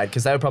just mad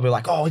because they were probably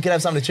like, oh, we could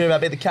have something to cheer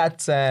about, beat the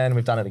Cats, and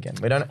we've done it again.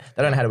 They don't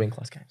know how to win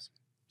close games.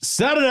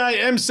 Saturday,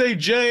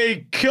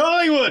 MCG,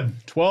 Collingwood,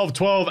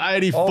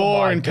 12-12-84 Oh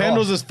my and gosh.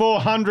 Pendles'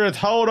 400th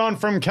hold on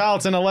from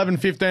Carlton,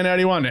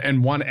 11-15-81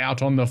 and 1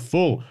 out on the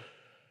full.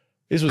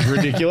 This was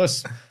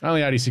ridiculous.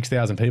 Only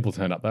 86,000 people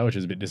turned up though, which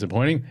is a bit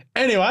disappointing.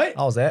 Anyway,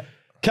 I was there.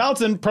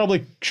 Carlton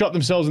probably shot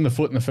themselves in the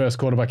foot in the first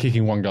quarter by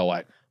kicking 1 goal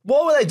late.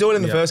 What were they doing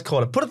in the first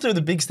quarter? Put it through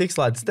the big sticks,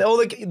 lads. All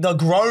the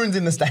groans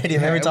in the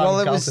stadium every time. Well,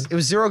 it Carlton.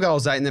 was 0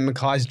 goals 8, and then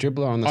Mackay's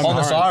dribbler on the On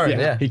the siren,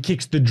 yeah. He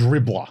kicks the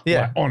dribbler.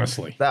 Yeah. Like,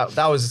 honestly. That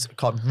was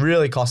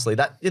really costly.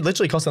 It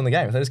literally cost them the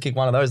game. If they just kicked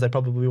one of those, they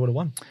probably would have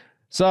won.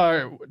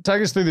 So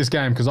take us through this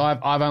game because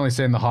I've only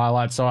seen the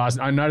highlights. So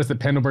I noticed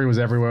that Pendlebury was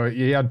everywhere.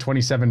 He had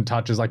 27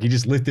 touches. Like he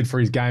just lifted for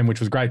his game, which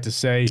was great to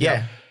see.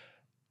 Yeah.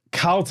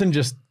 Carlton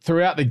just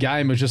throughout the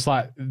game was just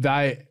like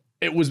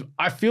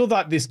I feel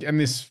that this,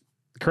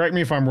 correct me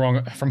if I'm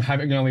wrong, from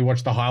having only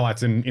watched the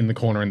highlights in the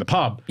corner in the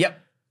pub. Yep.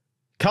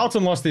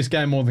 Carlton lost this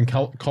game more than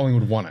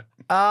Collingwood won it.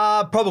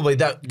 Probably.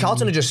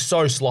 Carlton are just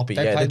so sloppy.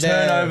 The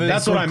turnovers.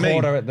 That's what I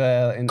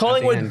mean.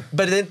 Collingwood,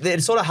 but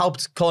it sort of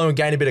helped Collingwood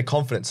gain a bit of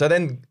confidence. So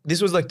then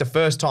this was like the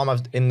first time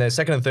in the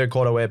second and third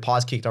quarter where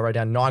Pies kicked, I wrote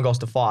down 9 goals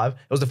to 5. It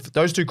was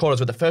those 2 quarters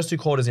were the first 2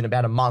 quarters in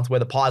about a month where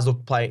the Pies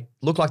looked like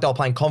they were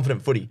playing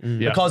confident footy.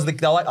 Because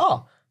they're like,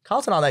 oh,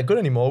 Carlton aren't that good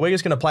anymore. We're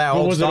just going to play our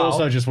old style. Was it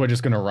also just we're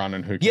just going to run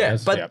and who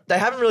cares? Yeah, but they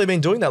haven't really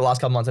been doing that the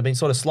last couple months. They've been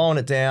sort of slowing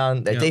it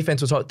down. Their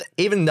defense was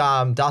even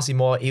Darcy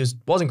Moore. He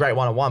wasn't great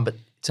 1-on-1, but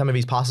some of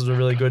his passes were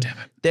really good.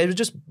 They were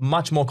just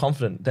much more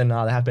confident than they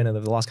have been over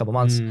the last couple of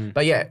months.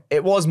 But yeah,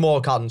 it was more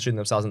Carlton shooting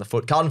themselves in the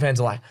foot. Carlton fans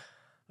are like,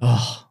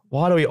 oh,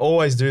 why do we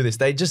always do this?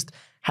 They just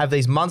have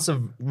these months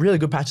of really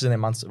good patches and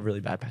then months of really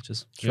bad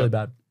patches. It's really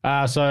bad.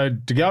 So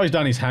DeGoey's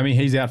done his hammy.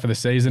 He's out for the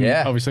season.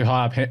 Yeah. Obviously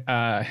high up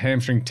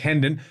hamstring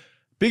tendon.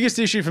 Biggest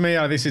issue for me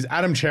out of this is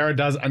Adam Chera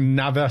does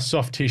another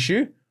soft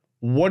tissue.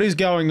 What is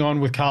going on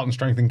with Carlton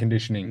strength and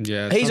conditioning?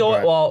 Yeah, he's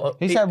always got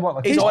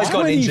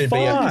injured. He's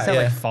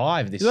like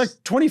 5. He's like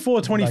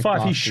 24,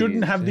 25. He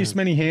shouldn't have this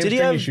many hamstring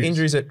issues. Did he have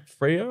injuries at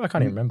Freo? I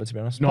can't even remember, to be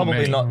honest. Not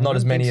Probably many. not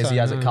as many as he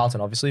has at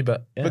Carlton, obviously,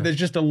 but yeah. But there's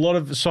just a lot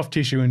of soft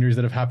tissue injuries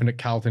that have happened at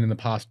Carlton in the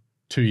past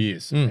 2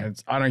 years.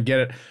 I don't get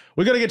it.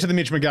 We've got to get to the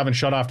Mitch McGovern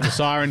shot after the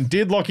siren.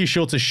 Did Lockie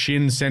Schultz's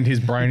shin send his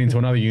brain into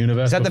another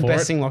universe? Is that the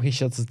best thing Lockie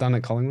Schultz has done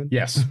at Collingwood?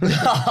 Yes.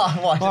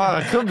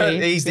 It could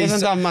be. He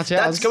hasn't done much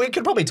else. We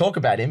could probably talk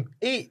about him.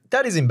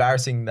 That is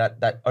embarrassing,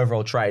 that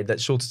overall trade,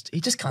 that Schultz, he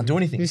just can't do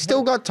anything. He's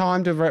still got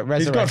time to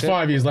resurrect He's got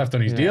 5 years left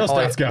on his deal.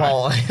 Stats guy.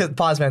 Well,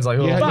 Pies fans like,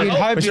 you'd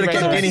hope you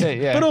resurrect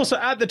it, But also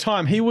at the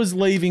time, he was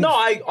leaving. No,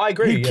 I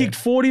agree. He kicked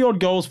 40-odd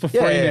goals for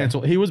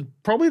Fremantle. He was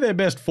probably their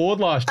best forward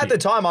last year. At the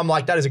time, I'm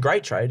like, that is a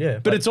great trade, yeah.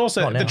 But it's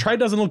also, the trade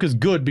doesn't look as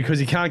good because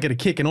he can't get a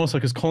kick and also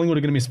because Collingwood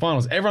are going to miss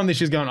finals. Everyone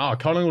this year's going, oh,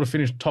 Collingwood will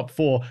finish top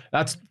 4.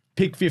 That's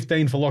pick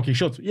 15 for Lockie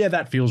Schultz. Yeah,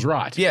 that feels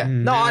right. Yeah.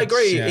 No, I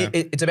agree.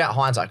 It's about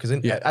hindsight because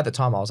at the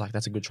time I was like,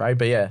 that's a good trade.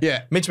 But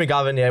yeah. Mitch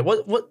McGovern,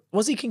 what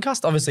was he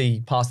concussed? Obviously, he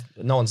passed.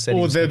 No one said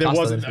he was concussed. There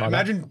wasn't.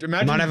 Imagine. He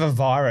might have a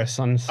virus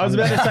on I was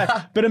about to say,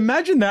 but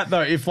imagine that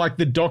though, if like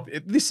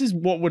this is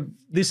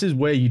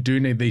where you do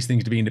need these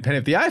things to be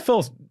independent. If the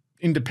AFL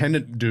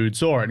independent dude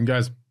saw it and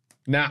goes,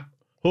 nah,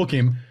 hook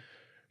him.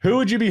 Who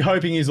would you be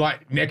hoping is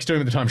like next to him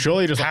at the time?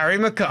 Surely just Harry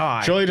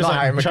Mackay. Surely just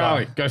like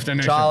Charlie, go stand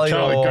next to him.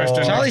 Charlie, go stand next to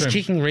him. Charlie's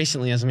kicking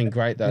recently hasn't been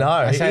great though.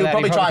 No, he'll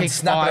probably try and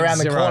snap it around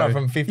the corner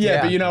from 50 Yeah,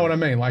 out. but you know what I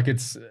mean. Like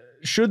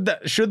should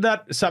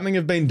that something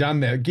have been done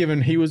there?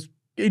 Given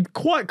he'd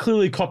quite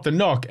clearly copped the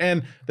knock,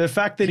 and the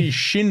fact that he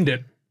shinned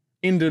it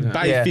into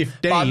Bay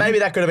 15. But maybe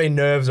that could have been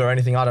nerves or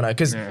anything. I don't know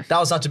because that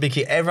was such a big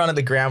hit. Everyone at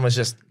the ground was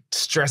just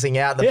stressing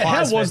out.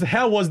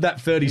 How was that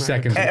 30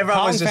 seconds?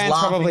 Everyone was just fans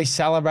laughing. probably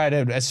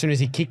celebrated as soon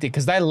as he kicked it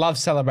because they love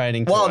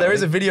celebrating. Well, there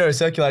is a video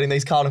circulating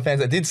these Carlton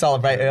fans that did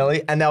celebrate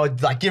early, and they were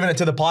like giving it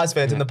to the Pies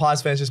fans, and the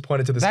Pies fans just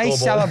pointed to the scoreboard.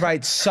 They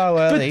celebrate so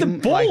early. But the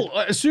ball,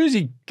 as soon as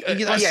he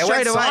it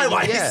went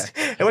sideways.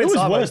 Yeah. It was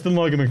worse than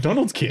Logan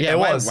McDonald's kick. Yeah, it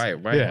was. Wait.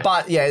 Yeah.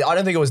 But yeah, I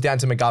don't think it was down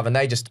to McGovern.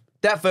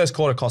 That first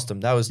quarter cost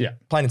them. That was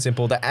plain and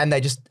simple.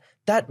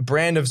 That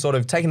brand of sort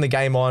of taking the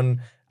game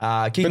on.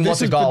 Kicking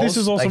lots of goals. But this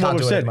is also what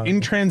we've said.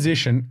 In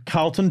transition,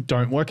 Carlton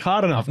don't work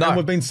hard enough. And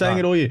we've been saying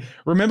it all year.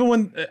 Remember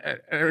when,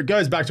 it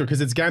goes back to it because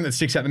it's a game that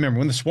sticks out in the memory.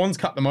 When the Swans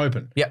cut them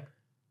open. Yep.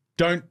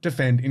 Don't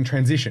defend in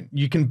transition.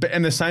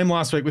 And the same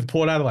last week with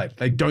Port Adelaide.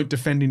 They don't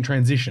defend in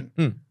transition.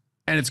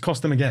 And it's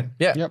cost them again.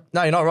 Yeah. Yep.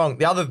 No, you're not wrong.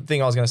 The other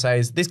thing I was going to say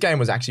is this game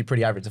was actually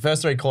pretty average. The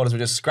first 3 quarters were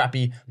just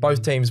scrappy.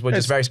 Both teams were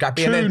just very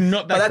scrappy.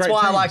 But that's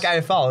why I like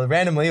AFL.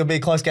 Randomly, it'll be a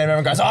close game.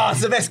 Everyone goes, oh,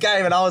 it's the best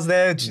game. And I was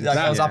there.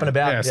 I was up and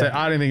about. Yeah, so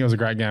I didn't think it was a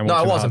great game.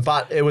 No, it wasn't,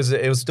 but it was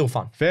still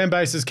fun. Fan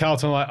bases,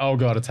 Carlton are like, oh,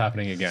 God, it's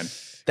happening again.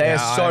 They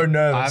are so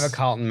nervous. I have a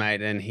Carlton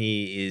mate, and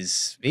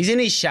he's in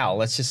his shell.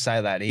 Let's just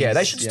say that.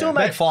 They should still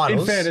make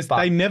finals. In fairness,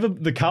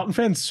 the Carlton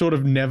fans sort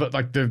of never,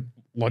 like the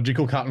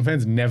logical Carlton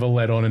fans never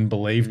let on and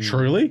believed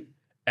truly.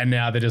 And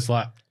now they're just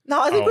like...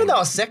 No, I think when they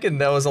were second,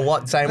 there was a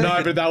lot saying...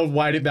 No, but they were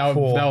waiting. They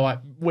were like,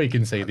 we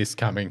can see this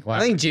coming.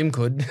 Like, I think Jim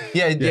could.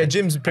 Yeah,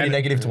 Jim's pretty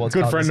negative towards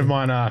Carlton. Good friend of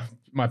mine,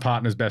 my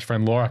partner's best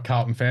friend, Laura,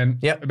 Carlton fan.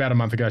 Yep. About a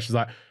month ago, she's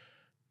like,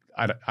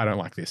 I don't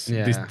like this.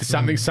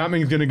 Something's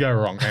going to go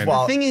wrong. And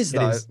the thing is,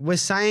 though, we're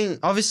saying,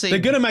 obviously... They're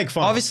going to make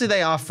fun. Obviously,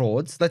 they are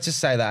frauds. Let's just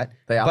say that.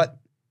 They are. But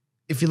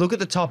if you look at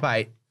the top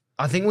 8,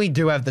 I think we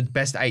do have the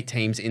best 8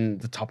 teams in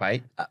the top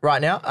 8.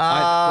 Right now?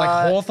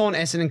 Like Hawthorn,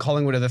 Essendon,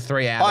 Collingwood are the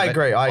 3 out. I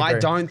agree. I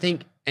don't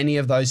think any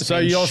of those So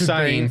teams you're should be in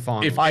saying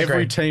finals. if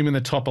every team in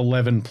the top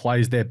 11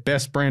 plays their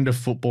best brand of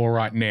football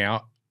right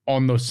now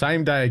on the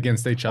same day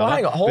against each other,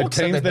 hang on. Hawks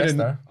the at teams their that best, are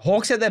though.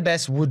 Hawks at their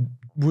best would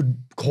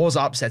cause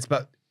upsets,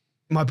 but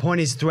my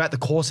point is throughout the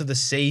course of the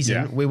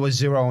season, we were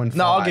 0-5.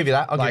 No, I'll give you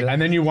that. I'll give you that.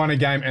 and then you won a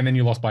game and then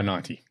you lost by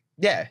 90.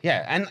 Yeah.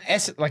 And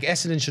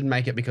Essendon shouldn't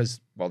make it because,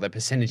 well, their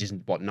percentage is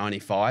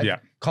 95. Yeah.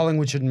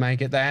 Collingwood shouldn't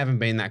make it. They haven't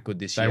been that good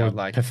this They year.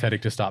 were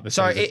pathetic to start the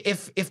So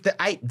season. if the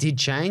 8 did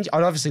change,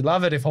 I'd obviously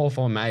love it if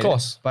Hawthorn made it. Of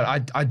course.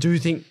 But I do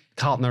think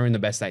Carlton are in the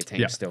best 8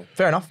 teams still.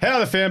 Fair enough. How are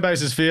the fan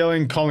bases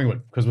feeling?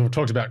 Collingwood, because we've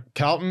talked about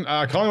Carlton.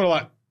 Collingwood are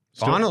like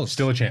Finals.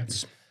 still a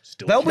chance.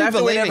 Still They'll a be They have to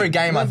win believing. every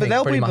game, I but think,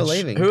 they'll pretty be much.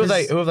 believing. Who have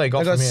they got They've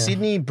got from here?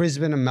 Sydney,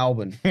 Brisbane, and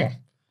Melbourne.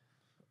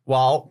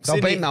 Well, They'll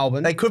Sydney, beat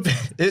Melbourne. They could be.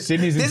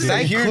 Sydney's in This is a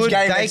Sydney. huge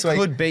game next They week.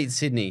 could beat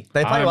Sydney.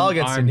 They play well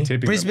against Sydney. tipping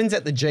them. Brisbane's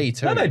at the G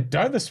too. No, they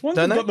don't. The Swans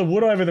Don't have they? got the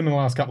wood over them in the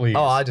last couple of years.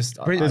 Oh, I just.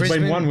 Bri- There's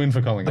Brisbane- been one win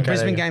for Collingwood. The there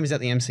Brisbane you go. game is at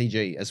the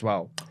MCG as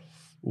well.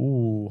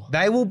 Ooh.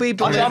 They will be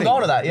believing. Actually, I'm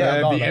going to that. Yeah, I'm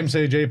the going to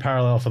that. MCG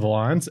parallel for the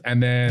Lions,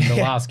 and then the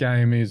last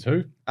game is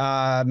who?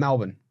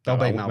 Melbourne. They'll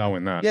beat Melbourne. They'll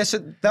win that. Yeah,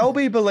 so they'll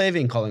be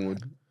believing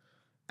Collingwood.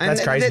 And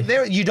That's crazy.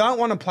 You don't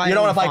want to play. You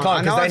don't in wanna play the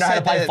Collingwood final. 'cause they know how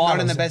to play they're not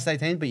in the finals. best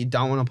 18, but you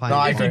don't want to play. No,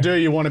 in I the If agree. you do,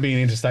 you want to be an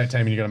interstate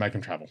team, and you're going to make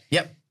them travel.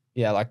 Yep.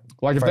 Yeah, like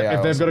Like if 3 they've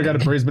hours. got to go to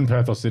Brisbane,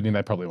 Perth, or Sydney,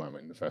 they probably won't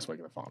win the first week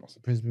of the finals.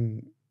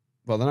 Brisbane.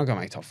 Well, they're not going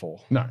to make top 4.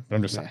 No, but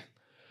I'm just saying.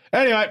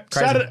 Anyway,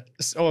 Saturday,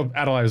 or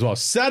Adelaide as well.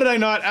 Saturday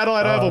night,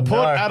 Adelaide Oval.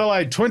 Port no.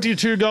 Adelaide,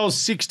 22 goals,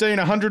 16,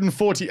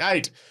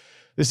 148.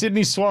 The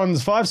Sydney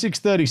Swans,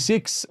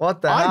 5-6-36.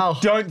 What the hell? I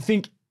don't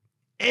think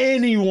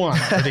anyone,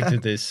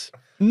 Predicted this.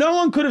 no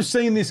one could have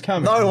seen this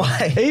coming. No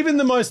way. Even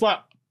the most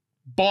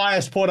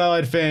biased Port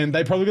Adelaide fan,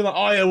 they probably go like,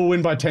 oh yeah, we'll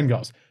win by 10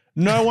 goals.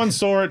 No one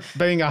saw it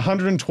being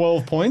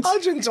 112 points.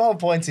 112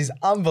 points is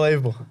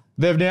unbelievable.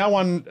 They've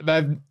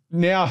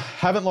now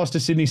haven't lost to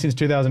Sydney since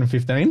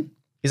 2015.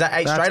 Is that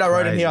 8 That's straight? I wrote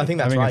in crazy. here. I think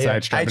I that's think right. it's Yeah.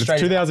 8 straight, but straight.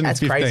 it's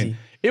 2015. That's crazy.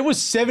 It was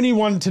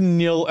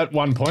 71-0 at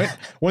one point.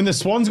 When the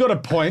Swans got a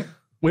point,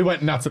 we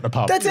went nuts at the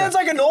pub. That sounds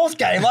like a North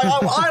game. Like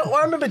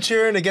I remember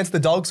cheering against the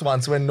Dogs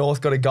once when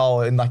North got a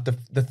goal in like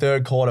the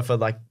third quarter for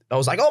like I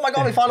was like, oh my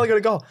god, we finally got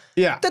a goal.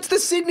 Yeah. That's the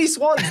Sydney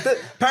Swans.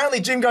 Apparently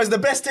Jim goes the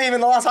best team in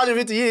the last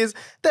 150 years.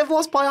 They've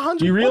lost by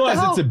 100. You What the realise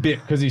hell? it's a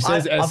bit because he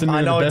says I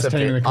Essendon know are the it's best a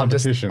team in the bit. I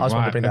just competition.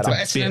 wanted to bring that Right,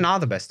 up. it's a Essendon bit. are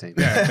the best team.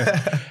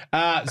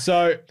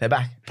 So They're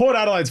back. Port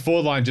Adelaide's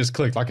forward line just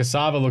clicked. Like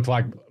Asava looked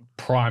like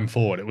prime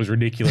forward. It was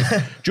ridiculous.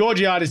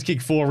 Georgiades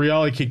kicked 4,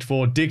 Rioli kicked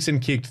 4, Dixon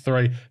kicked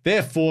 3.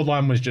 Their forward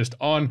line was just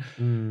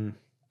on.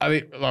 I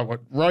think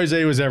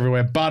Rosie was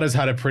everywhere. Butters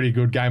had a pretty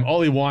good game.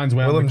 Ollie Wines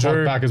wound Willem the clock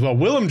Drew. back as well.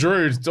 Willem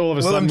Drew all of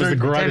a sudden was the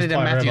Drew greatest Pretended to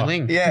player Matthew ever.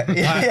 Ling.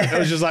 Yeah. It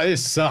was just like,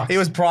 this sucks. He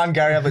was prime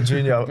Gary Ablett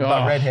Jr.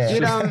 but red hair.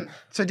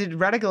 Did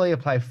Radaglia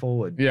play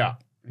forward? Yeah.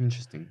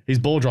 Interesting. His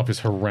ball drop is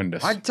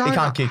horrendous. I don't. He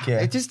can't kick, yeah.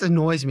 It just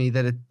annoys me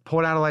that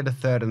Port Adelaide are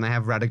third and they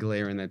have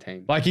Radaglia in their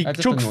team. Like he That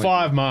just took annoys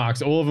 5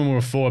 marks. All of them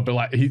were forward, but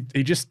like he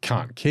just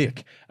can't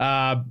kick.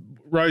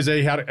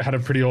 Rosie had a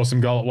pretty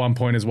awesome goal at one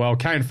point as well.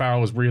 Kane Farrell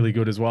was really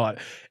good as well.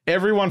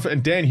 Everyone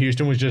and Dan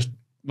Houston was just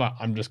like,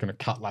 I'm just going to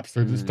cut laps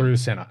through the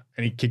centre,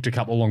 and he kicked a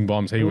couple of long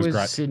bombs. He Who was was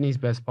great. Sydney's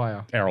best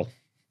player? Errol.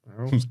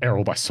 It was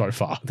Errol by so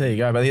far. There you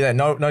go. But yeah,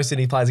 no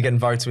Sydney players are getting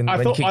votes when you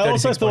kick 36 I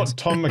also thought points.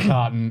 Tom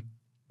McCartan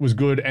was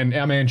good, and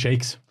our man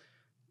Cheeks.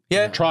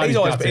 Yeah, tried he his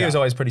was guts out.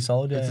 always pretty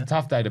solid. It's Yeah. a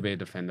tough day to be a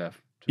defender.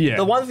 Yeah.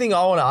 The one thing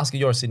I want to ask you,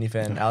 you're a Sydney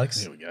fan,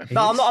 Alex. Here we go.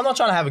 No, I'm not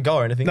trying to have a go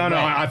or anything. No,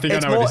 I think I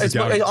It's know where this is it's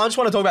going. I just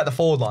want to talk about the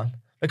forward line.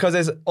 Because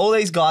there's all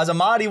these guys.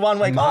 Amadi one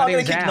week. Marty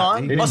I'm going was to kick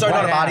out. 9. He Oh, sorry,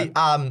 not didn't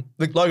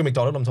Amadi. Logan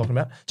McDonald I'm talking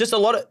about. Just a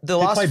lot of the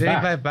last... played Did he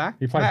back. play back?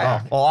 He played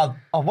Back. back.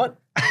 what?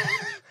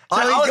 So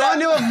I he's was gone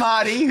at- to a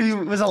Marty who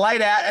was a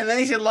late out, and then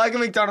he said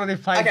Logan McDonald who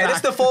played Okay, back. that's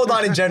the forward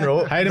line in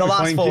general. Hayden the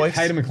last 4 weeks.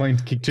 McLean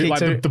kicked 2. Kicked Like,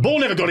 2. the ball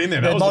never got in there.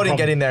 That The was ball the didn't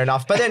get problem. in there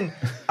enough. But then,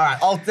 all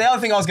right, the other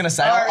thing I was going to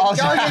say, All right, I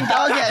was- go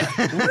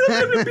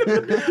again.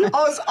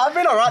 I've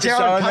been all right this show.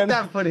 Gerald, and cut then-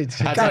 that footage.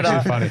 That's Cut it actually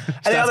up. funny.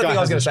 And the other thing I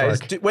was going to say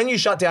is, when you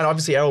shut down,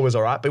 obviously Errol was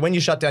all right, but when you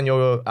shut down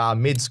your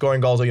mids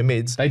scoring goals or your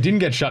mids, They didn't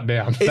get shut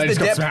down. They just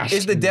got smashed.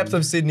 is the depth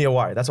of Sydney a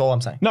worry? That's all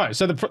I'm saying. No,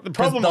 so the 'Cause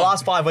problem... the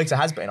last 5 weeks it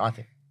has been, I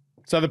think.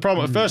 So the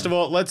problem, first of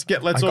all, let's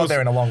I got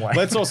there in a long way.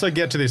 Let's also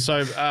get to this.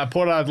 So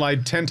Port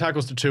Adelaide 10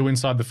 tackles to 2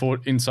 inside the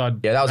fort, inside.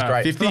 Yeah, that was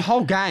great. 50. For the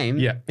whole game,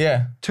 Yeah,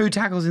 Yeah. 2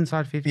 tackles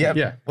inside 50. Yeah.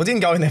 Yeah. Well, it didn't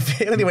go in there.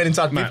 It only went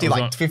inside No, 50 it was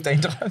like not.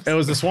 15 times. it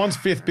was the Swans'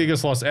 5th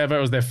biggest loss ever.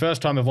 It was their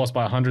first time they've lost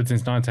by 100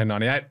 since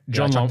 1998.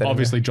 chucked that in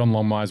Obviously John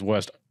Longmire's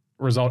worst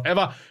result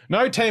ever.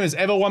 No team has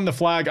ever won the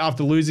flag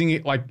after losing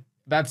it like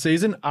that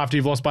season after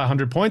you've lost by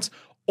 100 points,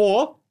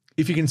 or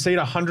if you concede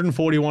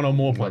 141 or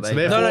more points. So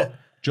they- therefore, No.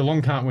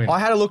 Geelong can't win. I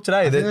had a look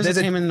today. There was There's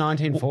a team in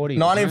 1940.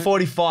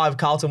 1945,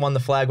 Carlton won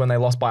the flag when they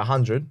lost by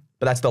 100,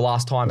 but that's the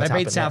last time They it's beat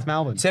happened. South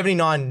Melbourne.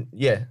 79,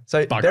 yeah.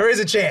 So Bugger. there is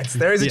a chance.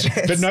 There is a Yeah,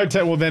 chance.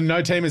 but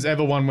no team has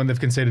ever won when they've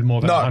conceded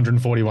more than No.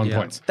 141 Yeah.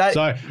 points. That-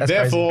 So that's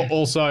therefore, crazy.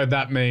 also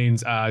that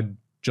means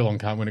Geelong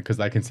can't win it because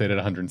they conceded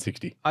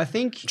 160. I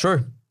think.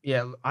 True.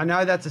 Yeah, I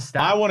know that's a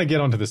stat. I want to get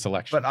onto the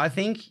selection. But I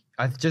think,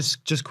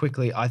 just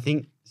quickly, I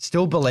think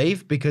still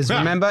believe because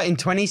remember in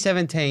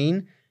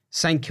 2017,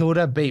 St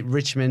Kilda beat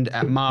Richmond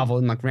at Marvel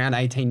in like round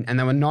 18 and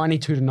they were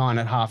 92-9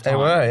 at halftime. They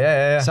were,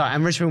 yeah. So,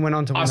 and Richmond went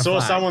on to win I the saw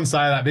flag. someone say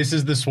that this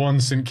is the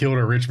Swans St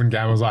Kilda Richmond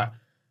game. I was like,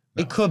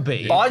 It could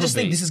be. But I just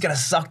think this is going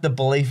to suck the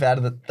belief out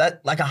of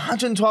that. Like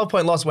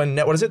 112-point loss when,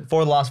 what is it,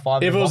 4 of the last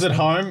 5? if it was at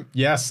home,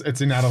 yes,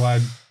 it's in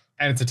Adelaide.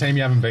 And it's a team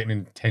you haven't beaten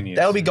in 10 years.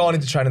 They'll be going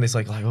into training this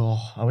like, oh,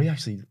 are we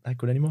actually that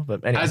good anymore?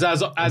 But anyway. As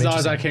Isaac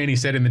Heaney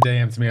said in the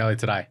DM to me earlier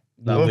today.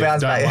 We'll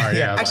bounce back. Worry,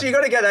 Yeah. Actually, you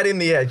got to get that in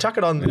the air. Chuck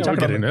it on. we'll chuck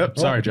get it on. into it.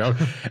 Sorry, Joe.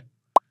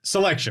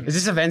 Selection. Is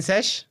this event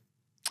sesh?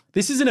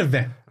 This is an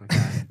event.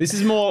 This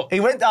is more. He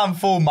went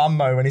full mum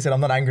mode when he said,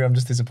 I'm not angry, I'm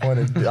just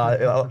disappointed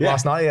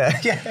last night.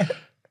 Yeah.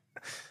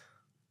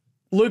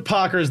 Luke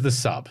Parker is the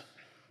sub.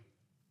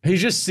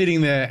 He's just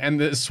sitting there, and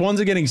the Swans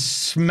are getting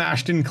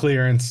smashed in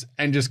clearance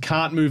and just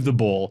can't move the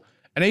ball.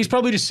 And he's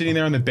probably just sitting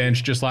there on the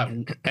bench, just like.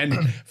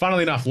 And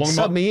funnily enough,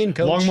 Sub me in,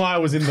 coach.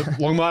 Longmire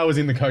was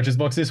in the coach's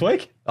box this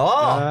week.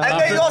 And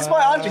then he lost by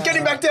 100. Get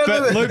him back down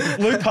to But the...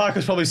 Luke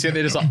Parker's probably sitting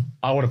there just like,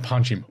 I want to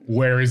punch him.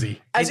 Where is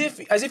he? As if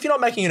you're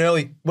not making it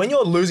early. When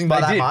you're losing by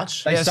that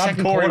much... They subbed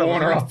second Corey quarter,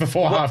 Warner off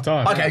before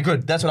halftime. Okay,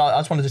 good. That's what I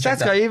just wanted to check.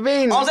 Let's go. You've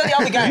been. I was at the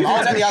other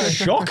game.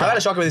 Shocker. I had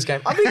a shocker with this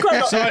game. I've been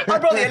quite... I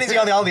brought the energy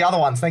on the other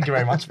ones. Thank you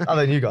very much.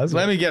 Other than you guys.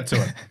 Let me get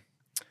to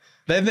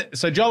it.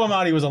 So Joel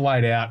Amati was a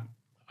laid out.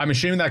 I'm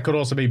assuming that could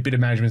also be a bit of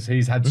management.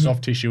 He's had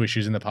soft tissue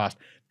issues in the past.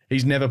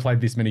 He's never played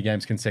this many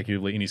games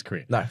consecutively in his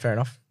career. No, fair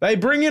enough. They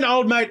bring in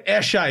old mate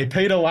Eshe,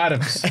 Peter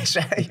Laddams.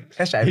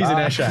 Eshe. He's an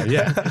Eshe,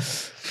 yeah.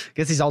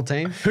 Gets his old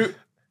team. Who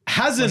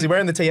hasn't... Was he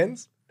wearing the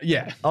TNs?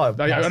 Yeah. Oh,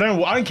 I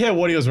don't care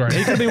what he was wearing.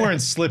 He could be wearing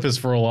slippers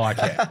for all I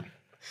care.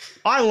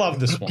 I love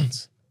the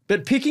Swans.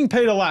 But picking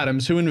Peter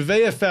Laddams, who in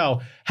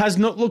VFL has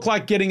not looked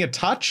like getting a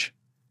touch,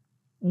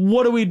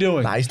 what are we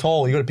doing? Nah, he's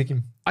tall. You got to pick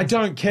him. I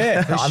don't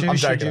care. I'm Who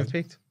should joking. you have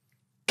picked?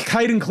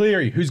 Caden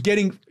Cleary, who's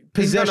getting He's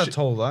possession. not at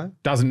all though.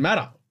 Doesn't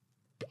matter.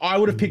 I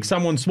would have picked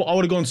someone small. I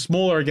would have gone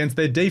smaller against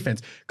their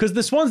defense because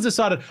the Swans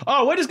decided,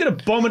 we're just going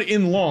to bomb it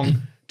in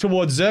long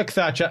towards Zerk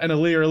Thatcher and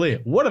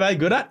Alir. What are they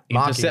good at?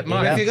 Intercept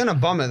marking. If you're going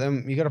to bomb it,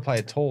 then you got to play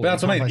it tall.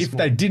 That's You what I can't mean. play If small.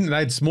 they didn't, they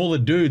had smaller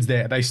dudes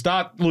there. They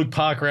start Luke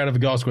Parker out of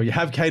the goal score. You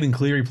have Caden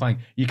Cleary playing.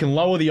 You can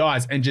lower the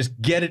eyes and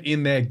just get it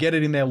in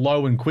there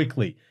low and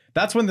quickly.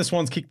 That's when the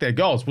Swans kicked their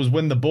goals, was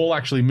when the ball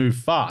actually moved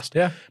fast.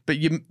 Yeah. But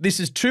this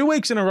is 2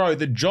 weeks in a row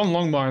that John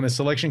Longmire and the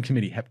selection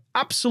committee have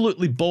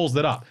absolutely balls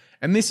that up.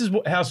 And this is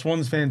how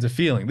Swans fans are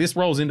feeling. This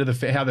rolls into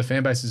how the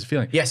fan bases are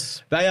feeling.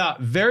 Yes. They are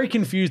very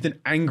confused and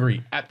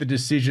angry at the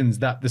decisions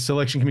that the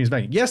selection committee is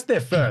making. Yes,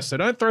 they're first, so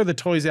don't throw the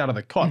toys out of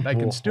the cot. They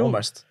can still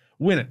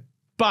win it.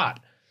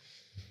 But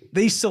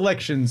these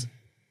selections,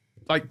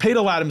 like Peter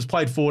Laddams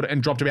played forward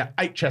and dropped about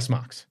 8 chess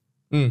marks.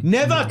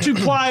 Never to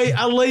play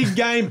a league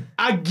game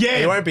again.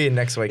 He won't be in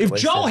next week. If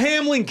Joel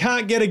Hamling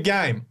can't get a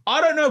game,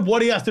 I don't know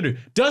what he has to do.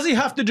 Does he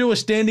have to do a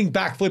standing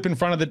backflip in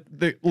front of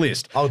the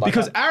list?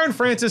 Because Aaron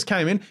Francis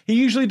came in, he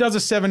usually does a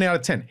 7 out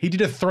of 10. He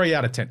did a 3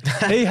 out of 10.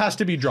 He has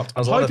to be dropped.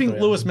 I'm hoping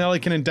Lewis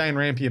Melican and Dane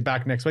Rampe are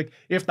back next week.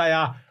 If they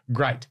are,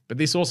 great. But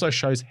this also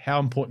shows how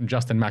important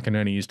Justin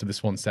McInerney is to the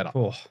Swan setup.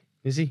 Oh,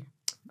 is he?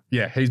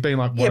 Yeah, he's been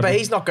like... Yeah, but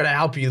he's not going to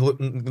help you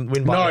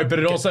win by... No, but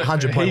it also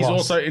 100-point he's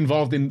loss. also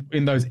involved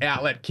in those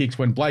outlet kicks.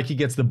 When Blakey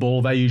gets the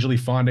ball, they usually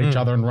find each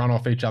other and run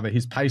off each other.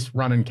 His pace,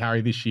 run and carry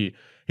this year.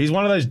 He's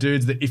one of those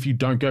dudes that if you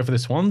don't go for the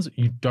Swans,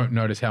 you don't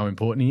notice how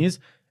important he is.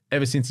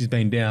 Ever since he's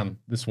been down,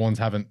 the Swans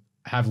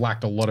have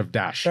lacked a lot of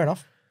dash. Fair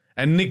enough.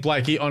 And Nick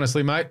Blakey,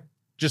 honestly, mate,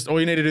 just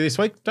all you need to do this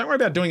week, don't worry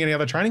about doing any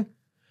other training.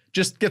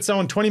 Just get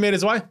someone 20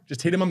 metres away,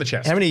 just hit him on the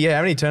chest. How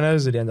many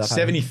turnovers did he end up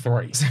having?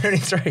 73.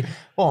 73.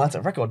 Well, that's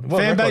a record.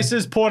 Fan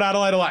bases, Port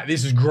Adelaide are like,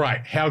 this is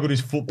great. How good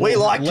is football? We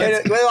like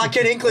Ken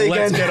Hinkley again.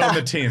 Let's get on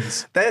the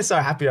tins. They're so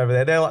happy over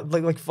there. They're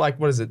like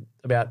what is it?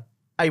 About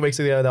 8 weeks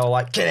ago, they were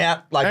like, get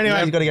out. Like,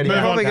 Anyway, you got to get move out.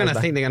 on. Probably going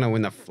to think they're going to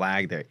win the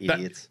flag. They're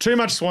idiots. Too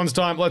much Swans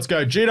time. Let's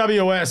go.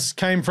 GWS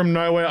came from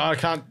nowhere. I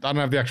don't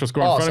have the actual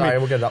score in front of me.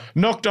 We'll get it up.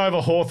 Knocked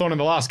over Hawthorn in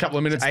the last couple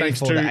of minutes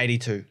thanks 84 to to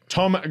 82.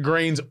 Tom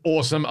Green's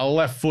awesome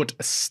left foot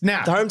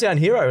snap. The hometown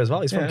hero as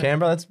well. He's from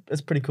Canberra.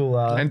 That's pretty cool.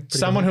 And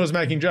someone who was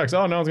making jokes.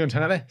 Oh, no one's going to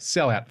turn out there.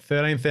 Sell out.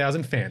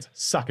 13,000 fans.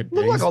 Suck it,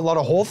 Look like Dings. a lot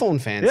of Hawthorn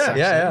fans. Yeah.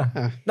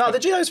 actually. Yeah. No, the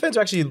GWS fans are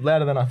actually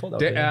louder than I thought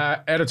they would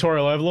be.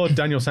 Editorial overlord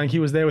Daniel Sankey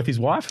was there with his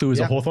wife, who is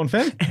a Hawthorn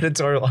fan.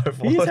 Editorial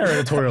overlord. He's our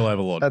editorial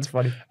overlord. That's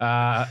funny.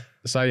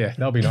 So yeah,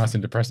 that'll be nice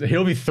and depressing.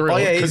 He'll be thrilled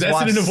because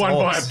Essendon have won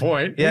by a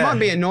point. He might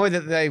be annoyed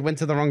that they went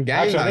to the wrong game.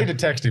 Actually, I though. need to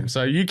text him.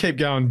 So you keep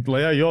going,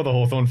 Leo. You're the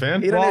Hawthorn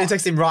fan. You don't need to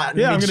text him right.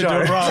 Yeah, I'm going to do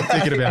it right.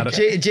 I'm thinking about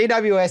it.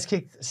 GWS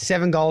kicked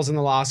 7 goals in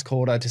the last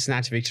quarter to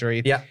snatch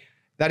victory. Yeah.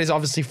 That is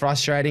obviously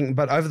frustrating,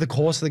 but over the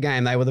course of the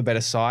game, they were the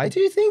better side.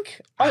 Do you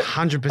think?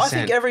 100%. I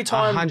think every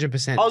time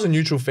 100%. I was a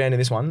neutral fan in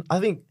this one. I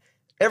think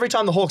every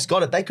time the Hawks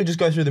got it, they could just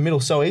go through the middle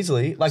so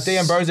easily. Like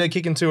D'Ambrosio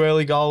kicking 2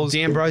 early goals.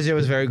 D'Ambrosio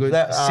was very good.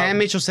 Sam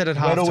Mitchell said at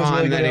Weddle was halftime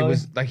really that good he early.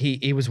 was like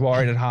he was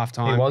worried at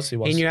halftime. He was.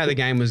 He knew how the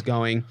game was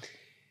going.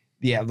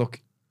 Yeah, look,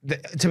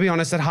 to be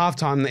honest, at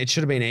halftime, it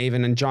should have been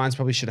even, and Giants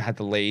probably should have had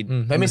the lead.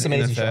 They missed some in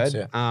the easy shots,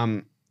 third. yeah.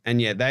 And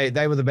yeah,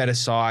 they were the better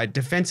side.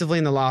 Defensively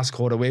in the last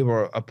quarter, we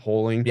were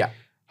appalling. Yeah.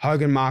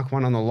 Hogan marked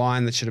one on the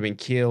line that should have been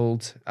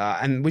killed.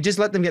 And we just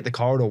let them get the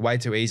corridor way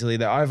too easily.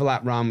 The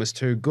overlap run was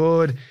too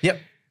good. Yep.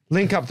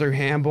 Link up through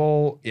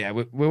handball. Yeah,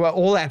 we were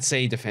all at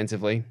sea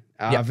defensively.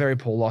 Very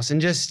poor loss. And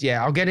just,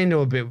 I'll get into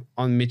a bit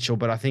on Mitchell,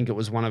 but I think it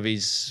was one of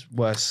his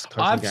worst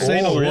coaching I've games.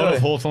 seen a lot really?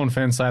 of Hawthorn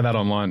fans say that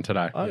online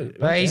today.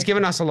 But he's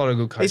given us a lot of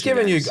good coaching He's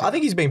given games. you. I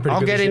think he's been pretty I'll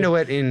good. get this year. into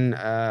it in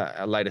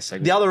a later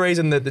segment. The other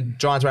reason that the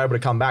Giants were able to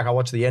come back, I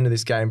watched the end of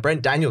this game.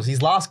 Brent Daniels,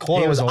 his last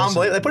quarter He was was awesome.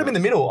 unbelievable. They put him in the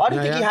middle. I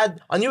didn't Yeah, think yeah. he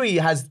had. I knew he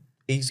has.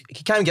 He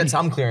can get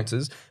some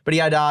clearances, but he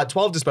had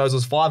 12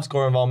 disposals, 5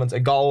 score involvements, a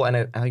goal, and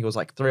I think it was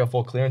like 3 or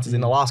 4 clearances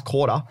in the last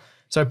quarter.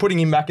 So putting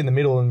him back in the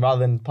middle and rather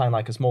than playing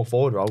like a small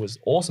forward role was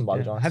awesome by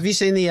the Giants. Have you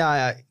seen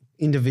the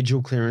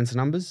individual clearance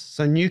numbers?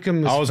 So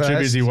Newcomb was I was first. too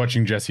busy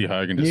watching Jesse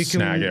Hogan just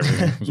snag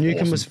everything. It was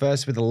Newcomb awesome. was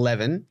first with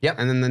 11. Yep.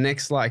 And then the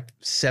next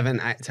 7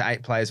 to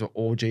 8 players were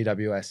all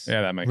GWS.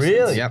 Yeah, that makes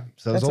Really? sense. Yep.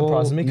 So it That was all-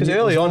 surprises me because it was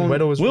early on, all-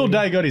 Weddle was Will really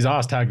Day got his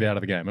ass tagged out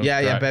of the game. It was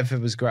Yeah, great.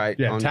 Bedford was great.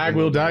 Yeah, tag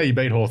Will Day, he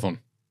beat Hawthorn.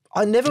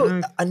 I never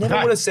would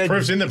have said.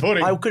 Proof's in the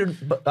pudding. I could.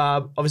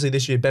 Obviously,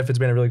 this year Bedford's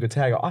been a really good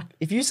tagger.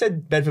 If you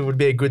said Bedford would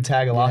be a good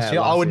tagger last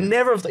year, I last would year.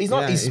 never have. He's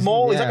not. Yeah, he's he's-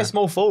 small. He's like yeah. a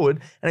small forward,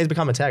 and he's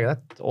become a tagger.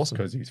 That's awesome.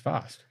 Because he's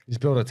fast. He's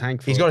built a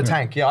tank for He's it. got a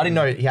tank. Yeah, I didn't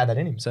know he had that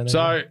in him.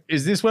 So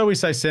is this where we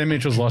say Sam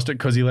Mitchell's lost it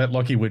because he let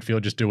Lockie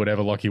Whitfield just do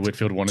whatever Lockie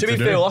Whitfield wanted to to be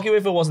do? fair, Lockie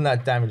Whitfield wasn't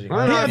that damaging.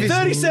 I don't He know had if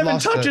he's 37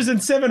 lost it. touches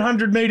and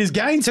 700 metres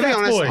gained. To be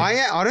honest, boy.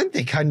 I don't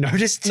think I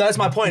noticed. No, that's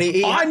my point.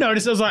 I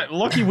noticed. I was like,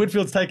 Lockie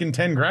Whitfield's taken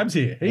 10 grabs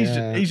here.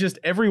 He's just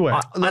everywhere.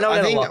 I know I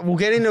that a think lot. we'll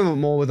get into it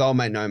more with old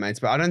mate, no mates,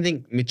 but I don't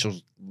think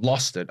Mitchell's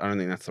lost it. I don't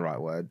think that's the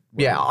right word.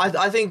 Yeah,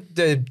 I think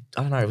I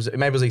don't know.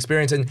 Maybe it was the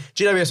experience, and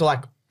GWS were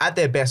like at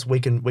their best. We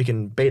can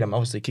beat them.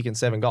 Obviously, kicking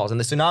 7 goals, and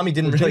the tsunami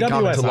didn't really come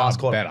GWS until the last are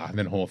quarter. better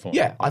than Hawthorn.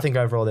 Yeah, I think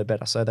overall they're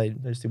better. So they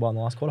just did well in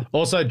the last quarter.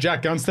 Also,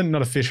 Jack Gunston,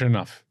 not efficient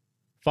enough.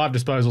 5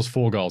 disposals,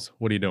 4 goals.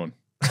 What are you doing?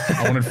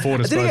 I wanted 4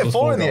 disposals, Did he get 4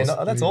 4 in the end?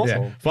 goals. That's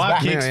awesome. Yeah.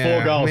 5 kicks,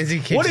 4 goals. Means he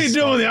kicks What are you his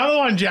doing with the other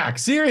one, Jack?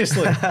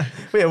 Seriously.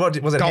 Yeah,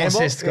 what was it? Goal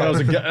Handball? assist, That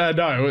was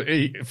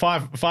no,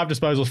 5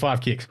 disposals,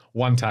 5 kicks,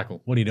 1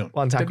 tackle. What are you doing?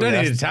 1 tackle. Don't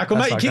yeah, need to tackle,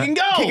 mate. that's You're kicking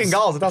goals. Kicking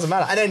goals. It doesn't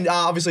matter. And then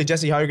obviously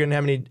Jesse Hogan.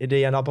 How many did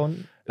he end up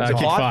on? Was it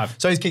Kicked 5.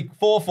 So he's kicked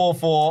 4, 4,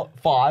 4,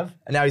 5,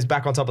 and now he's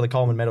back on top of the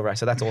Coleman medal race.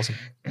 So that's awesome.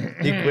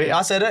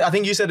 I said it. I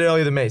think you said it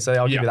earlier than me. So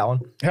I'll give you that one.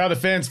 How are the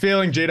fans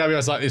feeling?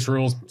 GWS like this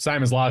rules,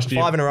 same as last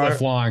year. 5 in a row. We're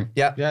flying.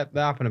 Yep. Yeah,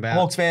 they're up and about.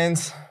 Hawks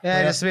fans.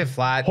 Yeah, just a bit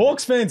flat.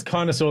 Hawks fans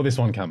kind of saw this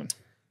one coming.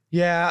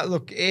 Yeah,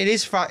 look, it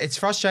is. It's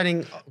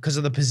frustrating because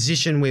of the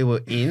position we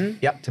were in.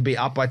 Yep. To be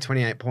up by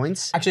 28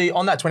 points. Actually,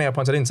 on that 28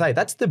 points, I didn't say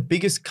that's the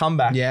biggest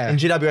comeback Yeah. in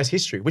GWS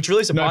history, which really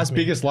No, surprised me.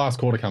 biggest last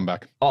quarter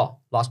comeback. Oh,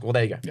 last quarter.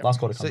 There you go. Last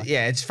quarter So comeback.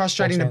 yeah, it's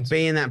frustrating Hawks fans. to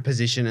be in that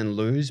position and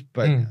lose.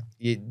 But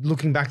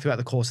looking back throughout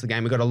the course of the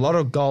game, we got a lot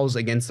of goals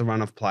against the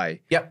run of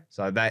play. Yep.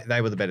 So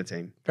they were the better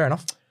team. Fair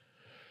enough.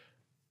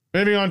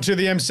 Moving on to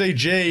the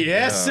MCG.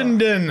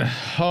 Essendon.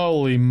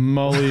 Holy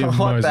moly What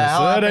Moses. the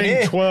hell happened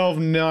here?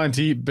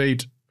 13-12-90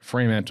 beat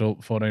Fremantle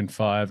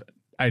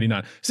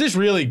 14-5-89. So this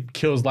really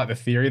kills like the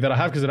theory that I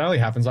have because it only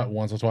happens like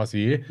once or twice a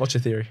year. What's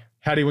your theory?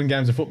 How do you win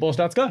games of football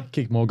stats go?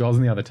 Kick more goals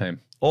than the other team.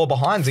 Or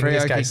behinds in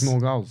this Freo case. kicks more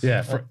goals.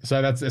 Yeah. So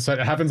it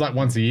happens like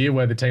once a year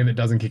where the team that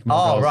doesn't kick more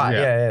Oh, goals. right.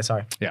 Yeah,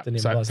 sorry. Yeah. Didn't even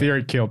So realize that.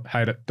 theory killed.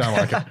 Hate it. Don't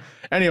like it.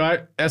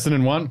 Anyway,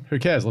 Essendon won. Who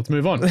cares? Let's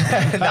move on. we're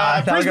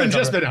Brisbane gonna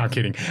just talk been. I'm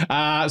kidding.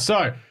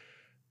 So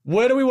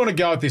where do we want to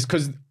go with this?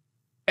 Because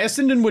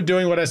Essendon were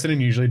doing what Essendon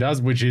usually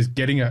does, which is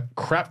getting a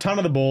crap ton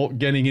of the ball,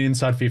 getting it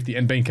inside 50,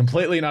 and being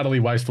completely and utterly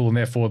wasteful, and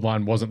their forward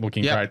line wasn't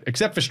looking Yep. great,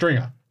 except for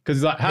Stringer. Because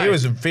he's like, hey, He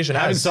was efficient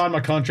haven't as. signed my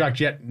contract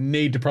yet,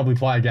 need to probably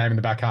play a game in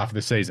the back half of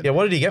the season. Yeah,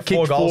 what did he get?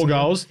 4 Kicked goals? 4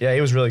 goals. Yeah,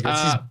 he was really good.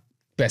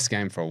 Best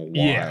game for a while.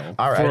 Yeah,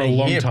 All right, for a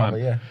long year time.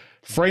 probably, yeah.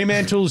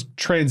 Fremantle's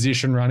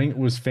transition running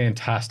was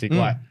fantastic,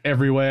 like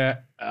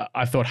everywhere.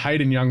 I thought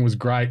Hayden Young was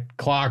great.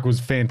 Clark was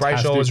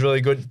fantastic. Brayshaw was really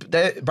good.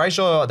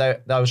 Brayshaw, they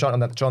were showing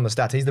the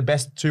stats. He's the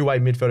best 2-way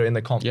midfielder in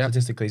the comp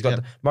statistically. He's got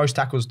the most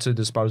tackles to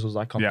disposals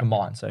like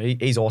combined. So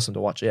he's awesome to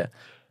watch. Yeah.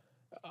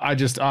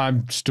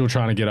 I'm still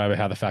trying to get over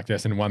how the fact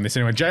Essendon won this.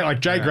 Anyway,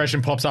 Jay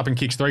Gresham pops up and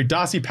kicks 3.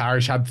 Darcy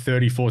Parish had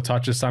 34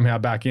 touches somehow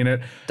back in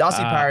it.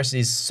 Darcy Parish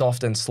is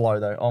soft and slow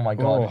though. Oh my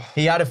god, Oh.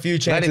 he had a few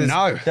chances. didn't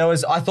know.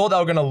 I thought they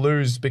were going to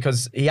lose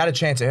because he had a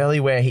chance early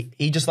where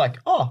he just like,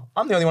 oh,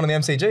 I'm the only one in the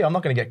MCG. I'm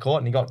not going to get caught,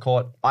 and he got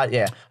caught.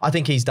 I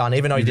think he's done,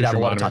 even though he did have a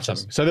lot of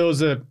touches. So there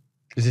was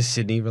Is this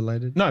Sydney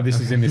related? no, this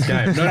is in this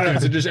game. No.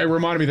 So it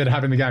reminded me that it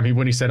happened in the game.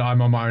 When he said,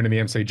 I'm on my own in the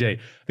MCG. I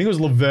think it was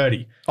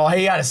Laverty. Oh,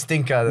 he had a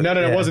stinker. No,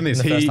 it wasn't this.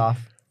 In the He first half.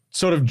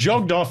 sort of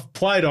jogged off,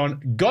 played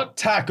on, got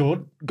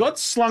tackled, got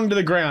slung to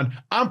the ground.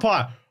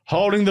 Umpire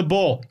holding the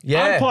ball.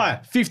 Yeah.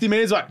 Umpire 50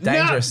 minutes like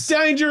Dangerous.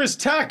 dangerous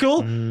tackle.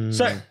 So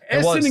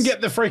Essendon was.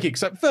 get the free kick.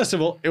 So first of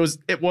all, it was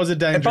a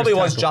dangerous. It probably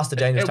was tackle. just a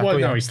dangerous It tackle, was,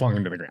 yeah. No, he slung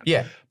him to the ground.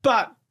 Yeah.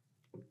 But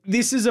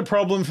this is a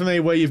problem for me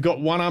where you've got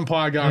one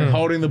umpire going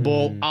holding the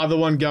ball, other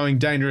one going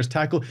dangerous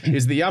tackle.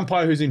 Is the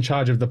umpire who's in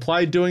charge of the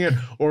play doing it,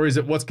 or is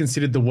it what's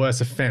considered the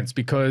worst offence?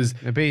 Because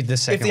It'd be the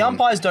second If the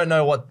umpires don't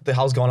know what the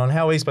hell's going on,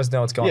 how are we supposed to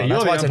know what's going on? you're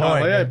That's the why it's umpire.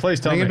 annoying. Yeah, please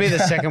tell It me. could be the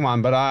second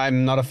one, but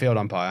I'm not a field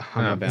umpire.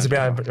 I'm a It's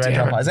boundary. a boundary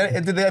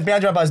umpire. Did the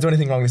boundary umpires do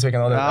anything wrong this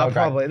weekend?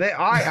 Probably.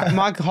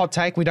 My hot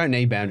take: we don't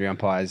need boundary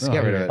umpires.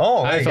 Get rid of it.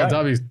 Oh, there you go.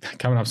 AFLW's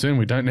coming up soon.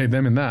 We don't need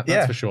them in that.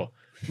 That's Yeah. for sure.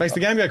 Makes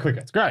the game go quicker.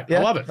 It's great. Yeah,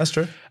 I love it. that's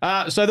true.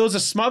 So there was a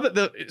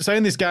smother. So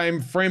in this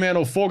game,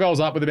 Fremantle 4 goals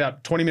up with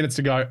about 20 minutes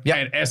to go,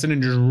 and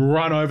Essendon just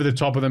run over the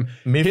top of them.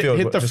 Midfield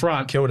hit the just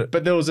front, killed it.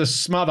 But there was a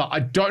smother. I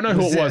don't know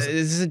who it was.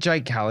 This is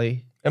Jake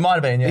Kelly. It might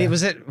have been, yeah.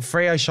 Was it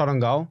Freo shot on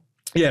goal?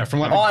 Yeah, from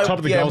like the top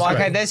of the goal square.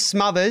 Okay, there's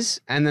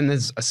smothers and then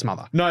there's a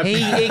smother. No.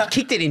 He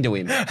kicked it into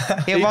him.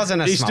 It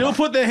wasn't a He smother. still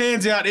put their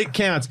hands out. It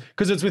counts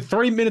because it's with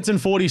 3 minutes and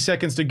 40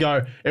 seconds to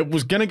go. It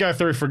was going to go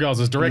through for goals.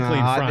 It was directly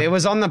in front. It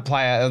was on the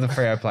player, the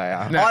Freo player.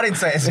 I didn't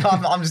say it, so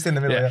I'm just in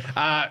the middle of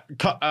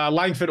it.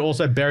 Langford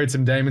also buried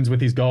some demons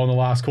with his goal in the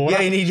last quarter.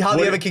 Yeah, he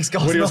hardly ever kicks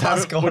goals When he in was the last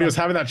having, quarter. when he was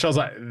having that shot, I was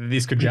like,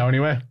 this could go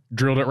anywhere.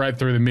 Drilled it right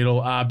through the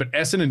middle. But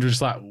Essendon was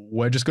just like,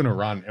 we're just going to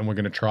run and we're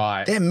going to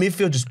try. Their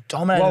midfield just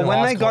dominated. Well, the when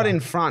last they got quarter. in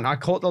front, I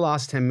caught the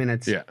last 10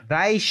 minutes. Yeah.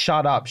 They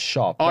shut up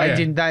shop. Oh, yeah.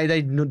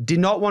 They did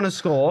not want to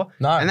score.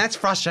 No. And that's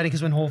frustrating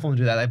because when Hawthorn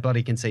do that, they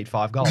bloody concede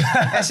 5 goals.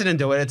 Essendon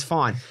do it, it's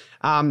fine.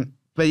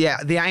 But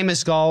yeah, the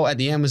Amos goal at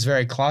the end was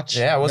very clutch.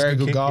 Yeah, it was a very good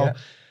good kick, goal. yeah.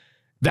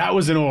 That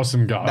was an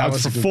awesome goal. That That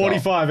was was a good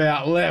 45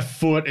 out, left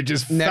foot. It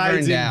just Never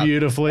fades in in doubt.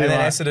 beautifully. And then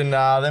like-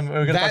 Essendon, then we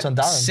were going to touch on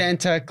That Durham.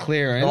 centre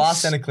clearance. The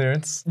last centre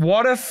clearance.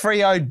 What are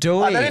Freo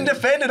doing? They didn't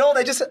defend at all.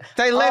 They just...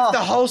 They left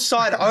the whole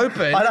side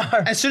open. I know.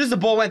 As soon as the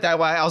ball went that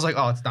way, I was like,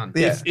 oh, it's done.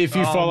 Yeah. If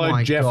you Oh follow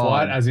my Jeff God.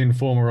 White, as in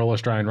former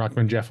All-Australian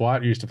ruckman Jeff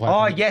White, who used to play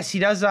Oh, for yes, he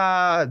does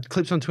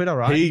clips on Twitter,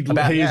 right? He's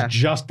yeah.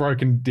 just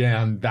broken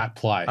down that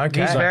play.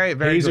 Okay. He's very,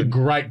 very He's good. a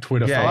great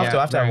Twitter Yeah, follow. I have to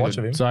have very a watch good.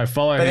 of him. So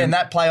follow But him. then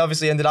that play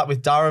obviously ended up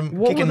with Durham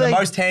What kicking were the they-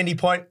 most handy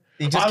point.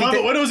 He just I kicked love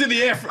it when it was in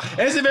the air.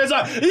 Essendon's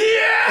like,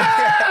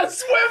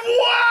 yes, we've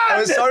won!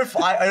 It was so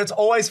fun. It's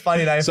always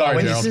funny in AFL Sorry,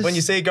 when, Gerald. when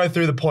you see it go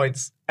through the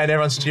points and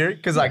everyone's cheering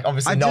because, like,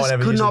 obviously I no one just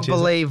ever could usually not cheers it.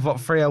 believe what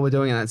Freo were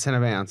doing in that centre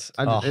bounce.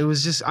 It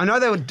was just, I know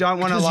they don't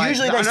want to Because like,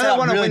 usually I they know set they up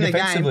want to really win the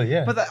game, defensively,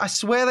 yeah. but I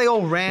swear they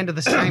all ran to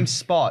the same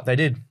spot. They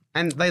did.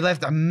 And they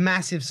left a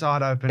massive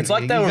side open. It's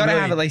like they you were got to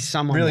really, have at least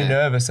someone really there.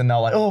 nervous and they're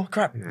like, oh,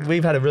 crap.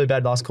 We've had a really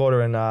bad last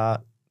quarter and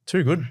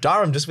too good.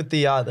 Durham just with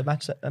the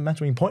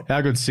match-winning point.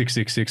 How good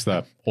 666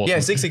 though? Awesome. Yeah,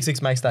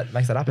 666 makes that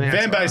happen. Yeah.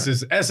 Fan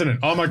bases, Essendon.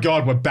 Oh my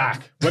God, we're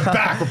back. We're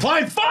back. We're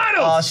playing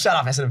finals. Oh, shut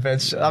up, Essendon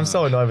fans. I'm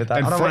so annoyed with that.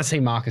 And I don't want to see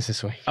Marcus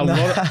this week. a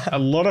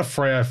lot of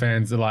Freo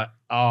fans are like,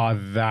 oh,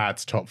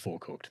 that's top 4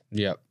 cooked.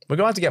 Yep. We're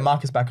going to have to get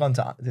Marcus back on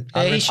to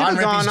he should have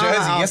unrip gone his on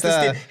jersey. He has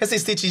after- to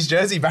stitch his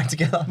jersey back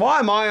together. Why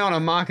am I on a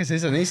Marcus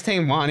isn't? His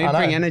team won. He'd I know.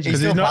 bring energy. He's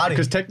still partying.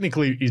 Because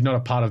technically he's not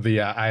a part of the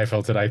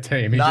AFL Today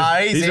team. He's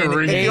a in.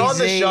 ring. If you're on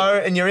the Easy. show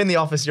and you're in the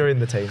office, you're in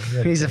the team.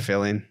 Yeah. He's a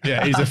fill-in.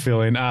 Yeah, he's a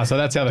fill-in. So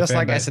that's how the Just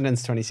fan like base.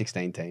 Essendon's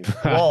 2016 team.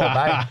 Whoa,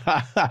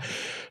 mate.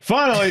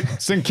 Finally,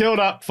 St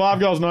Kilda, 5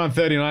 goals,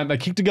 9:39. They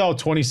kicked a goal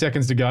 20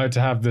 seconds to go to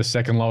have the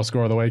second lowest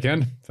score of the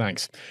weekend.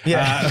 Thanks.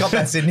 Yeah, got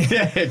that, Sydney.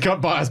 Yeah, it got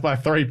by us by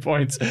 3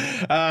 points.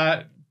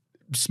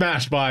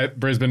 Smashed by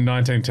Brisbane,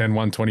 19-10,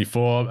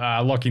 124.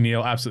 Lockie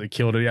Neal absolutely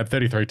killed it. He had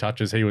 33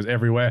 touches. He was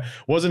everywhere.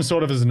 Wasn't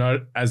sort of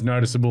as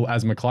noticeable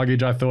as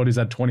McCluggage, I thought. He's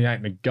had 28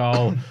 and a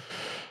goal.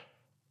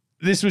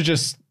 This was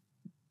just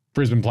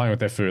Brisbane playing with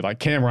their food. Like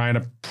Cam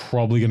Rayner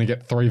probably going to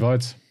get 3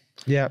 votes.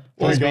 Yeah.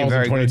 3 goals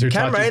and 22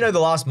 Cam touches. Rayner the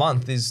last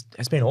month has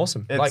been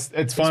awesome.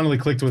 It's finally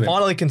clicked with him.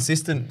 Finally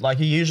consistent. Like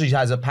he usually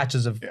has a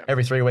patches of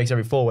every 3 weeks,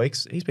 every 4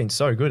 weeks. He's been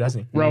so good,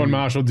 hasn't he? Rowan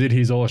Marshall did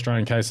his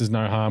All-Australian cases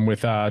no harm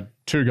with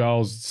 2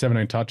 goals,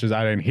 17 touches,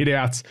 18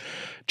 hit-outs.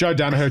 Joe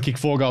Danaher kicked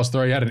 4 goals,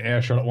 3. He had an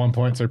air shot at one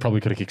point, so he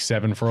probably could have kicked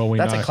 7 for all we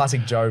That's know. a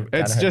classic Joe.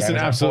 It's Danaher just game.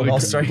 an It's like 4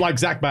 goals, absolutely, 3. like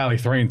Zach Bailey,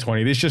 3 and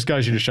 20. This just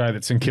goes you to show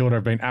that St Kilda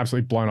have been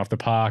absolutely blown off the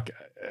park.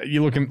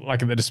 You're looking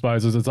like at the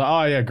disposals. It's like,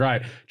 oh yeah,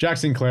 great. Jack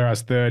Sinclair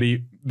has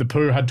 30. The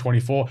Pooh had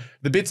 24.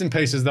 The bits and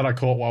pieces that I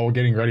caught while we're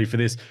getting ready for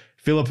this,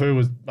 Philippou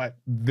was like,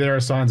 there are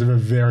signs of a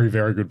very,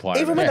 very good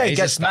player. Even when Yeah, they he's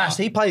get a star.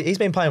 smashed, he's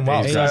been playing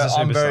well. He's So a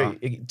I'm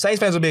superstar. Saints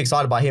fans will be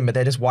excited by him, but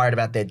they're just worried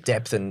about their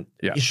depth, and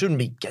Yeah. you shouldn't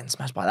be getting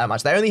smashed by that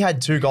much. They only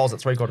had 2 goals at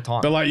 3/4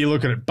 time. But like you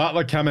look at it,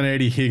 Butler,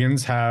 Caminiti,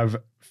 Higgins have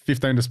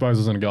 15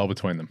 disposals and a goal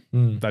between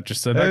them. That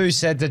just said Who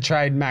said to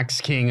trade Max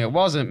King? It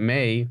wasn't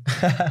me.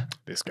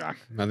 this guy.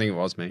 I think it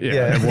was me.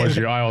 Yeah, it was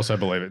you. I also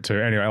believe it too.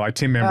 Anyway, like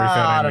Tim Membry, 13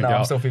 I don't and a know. goal.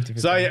 I'm still 50-50.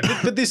 So yeah,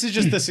 but this is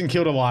just the St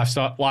Kilda life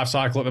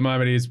cycle at the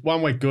moment. Is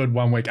 1 week good,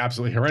 1 week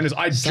absolutely horrendous.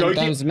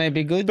 Sometimes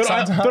maybe good. But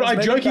I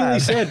maybe jokingly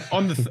bad. said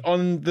on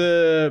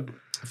the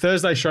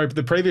Thursday show,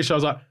 the previous show, I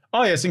was like,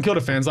 oh yeah, St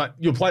Kilda fans, like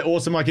you'll play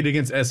awesome like you did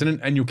against Essendon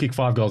and you'll kick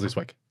 5 goals this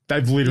week.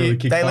 They've literally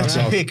kicked They 5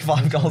 literally goals. kicked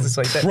 5 goals this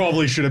week.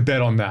 Probably should have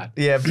bet on that.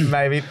 Yeah,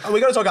 maybe. We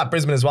got to talk about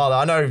Brisbane as well, though.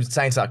 I know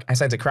Saints are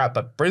crap,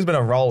 but Brisbane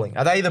are rolling.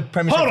 Are they the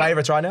Premiership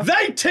favourites right now?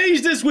 They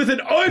teased us with an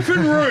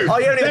open roof. Oh,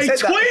 you haven't even They said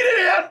that.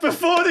 tweeted out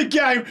before the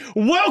game,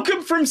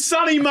 welcome from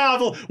sunny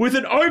Marvel with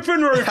an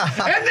open roof.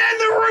 And then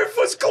the roof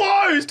was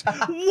closed.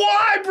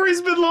 Why,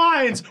 Brisbane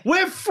Lions?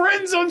 We're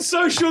friends on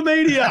social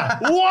media.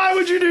 Why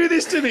would you do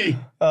this to me?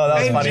 Oh, that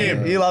was And funny.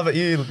 Jim. You love it.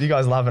 You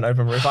guys love an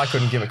open roof. I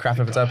couldn't give a crap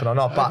if it's open or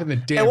not. But Open the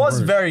it damn was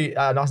roof. very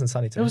nice and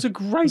sunny too. It was a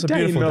great day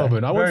in beautiful day.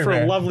 Melbourne. I went Very for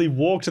rare. a lovely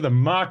walk to the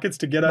markets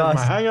to get over my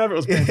Nice. hangover. It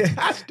was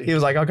fantastic. He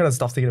was like, I couldn't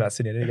stop thinking about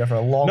Sydney. I need to go for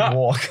a long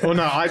walk. Well,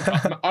 no,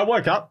 I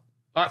woke up.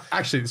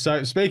 Actually,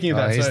 so speaking of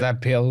that, Is so that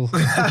pill?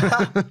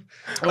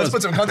 Let's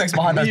put some context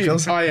behind those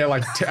pills. Oh yeah,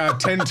 like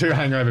 10-2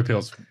 hangover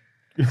pills.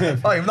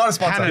 Oh, you're not a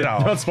sponsor.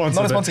 Panadol. Not sponsored.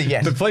 Not a sponsor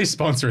yet. But please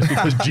sponsor us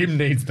because Jim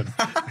needs them.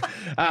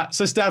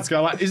 So stats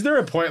go like, is there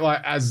a point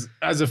like as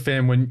a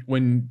fan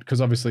when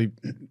because obviously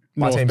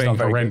My North team's being not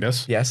very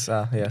horrendous. good.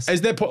 Yes.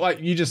 Is there point like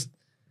you just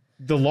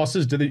the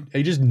losses? Are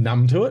you just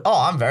numb to it?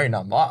 Oh, I'm very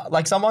numb.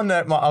 Like someone,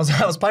 I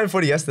was playing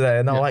footy yesterday,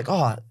 and they were like,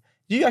 "Oh,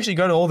 do you actually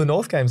go to all the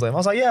North games, Liam?" I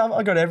was like, "Yeah,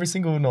 I go to every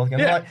single North game."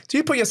 Yeah. They're like, "Do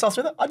you put yourself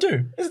through that?" I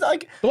do. It's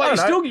like, Like,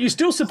 I don't know. you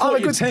still support I'm a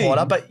your good team.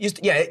 supporter, but it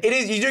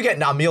is. You do get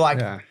numb. You're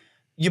like,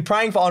 you're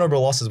praying for honourable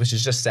losses, which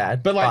is just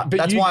sad. But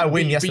that's why I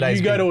win But yesterday.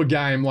 you go to a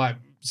game like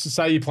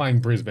say you're playing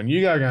Brisbane,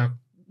 you go,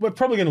 we're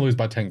probably going to lose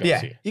by 10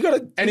 goals here. you got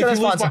to. And you if got you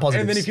to lose find some by,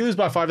 positives. and then if you lose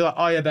by 5, you're like,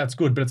 oh yeah, that's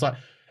good. But it's like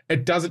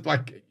it doesn't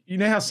like you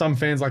know how some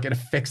fans like it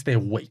affects their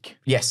week.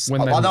 yes,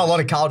 when I they know a lose. lot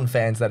of Carlton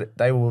fans that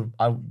I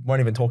won't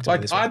even talk to them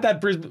Like this I week. had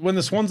that Brisbane when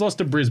the Swans lost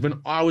to Brisbane,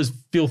 I was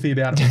filthy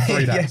about it for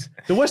 3 days.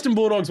 The Western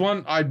Bulldogs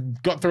one, I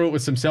got through it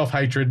with some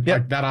self-hatred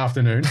like that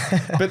afternoon.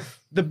 But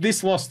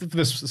this loss,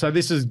 so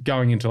this is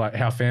going into like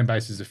how fan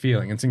bases are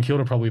feeling, and St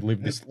Kilda probably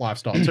lived this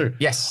lifestyle too.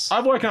 Yes,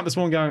 I've woken up this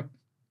morning going,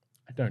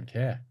 I don't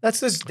care. that's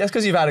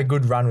because you've had a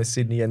good run with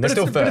Sydney, and they're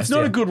still first. But it's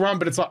not yeah. a good run,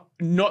 but it's like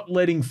not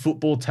letting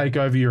football take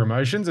over your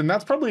emotions, and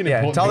that's probably an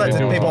important tell thing that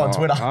to to do. people on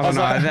Twitter. I don't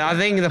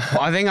know.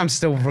 I think I'm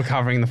still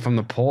recovering from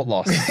the Port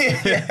loss.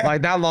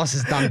 Like that loss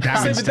has done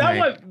damage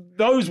But to me.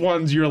 those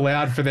ones, you're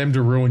allowed for them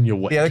to ruin your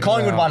week. Yeah, the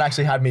Collingwood one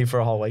actually had me for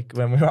a whole week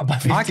when we were up by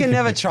 50. I can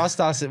never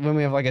trust us when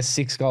we have like a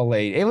 6-goal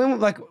lead. Even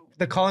like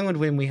the Collingwood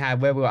win we had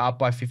where we were up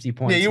by 50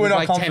 points. Yeah, you were with not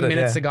like 10 confident,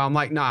 minutes yeah. ago. I'm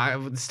like,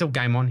 no, it's still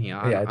game on here.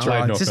 Yeah, it's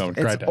Trade North just, Melbourne.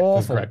 it's Great day.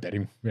 awful. Great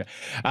betting.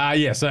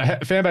 Yeah. So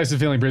fan base is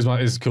feeling Brisbane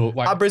is cool.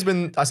 Like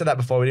Brisbane, I said that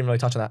before. We didn't really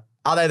touch on that.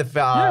 Are they the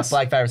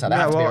flag favourites? They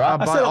have to be,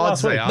 right? I said it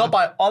last week. Not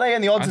by. Are they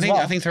in the odds as well?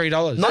 I think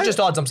 $3. Not just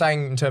odds. I'm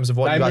saying in terms of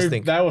what they you guys moved,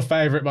 think. they were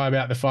favourite by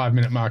about the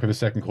 5-minute mark of the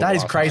second quarter. That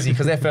is last crazy night.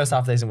 because their first half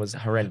of the season was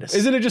horrendous.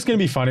 Isn't it just going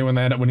to be funny when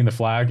they end up winning the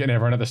flag and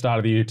everyone at the start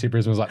of the year tipped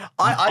Brisbane was like,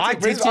 I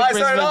did tipped tip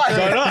Brisbane. So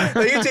Brisbane. did I.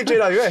 So you tipped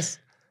GWS.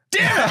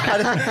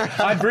 I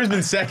had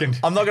Brisbane second.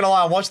 I'm not gonna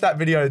lie. I watched that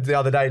video the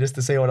other day just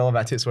to see what all of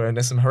our tips were, and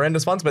there's some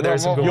horrendous ones, but there are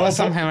some good ones.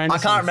 some horrendous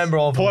I can't ones? remember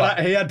all of them. but-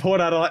 He had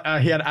Port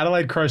Adelaide. He had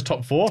Adelaide Crows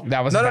top 4.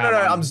 That was No. a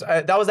bad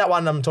one. That was that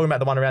one. I'm talking about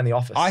the one around the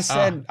office. I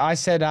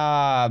said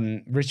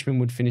Richmond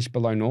would finish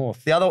below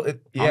North. the other.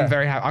 Yeah. I'm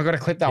very happy. I got to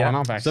clip that Yeah. one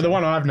up actually. So the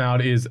one I've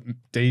nailed is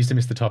D's to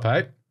miss the top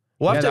 8.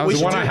 We'll Yeah, have to, that we was The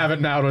should one I do-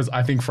 haven't nailed was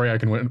I think Freo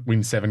can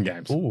win 7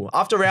 games. Ooh,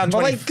 after round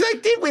Well, 20. they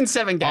did win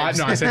 7 games.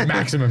 No, I said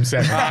maximum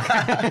 7.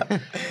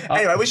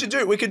 Anyway,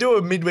 we could do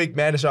a midweek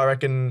madness show, I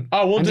reckon.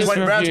 Oh, we'll And just just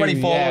round review,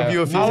 24, yeah.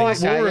 review a few Oh,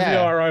 things. okay. We'll review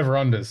yeah. our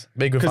over-unders.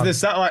 Be good Because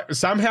fun. there's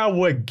somehow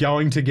we're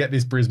going to get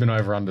this Brisbane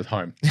over-under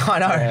home I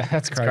know. Yeah,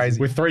 that's It's crazy.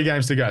 with 3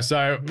 games to go.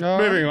 So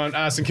moving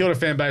on, St Kilda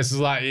fan base is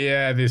like,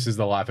 yeah, this is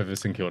the life of a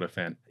St Kilda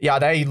fan. Yeah,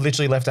 they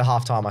literally left at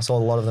halftime. I saw a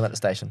lot of them at the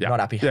station. Not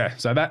happy. Yeah,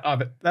 so they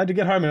had to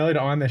get home early to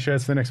iron their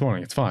shirts the next morning.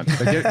 It's fine.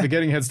 They're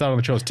getting head start on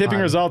the chores. Tipping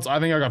results, I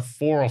think I got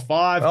 4 or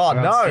 5. Oh, I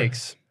got no.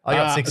 6. I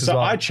got 6 as so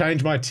well. I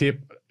changed my tip,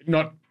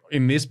 not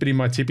in this, but in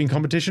my tipping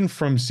competition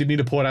from Sydney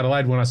to Port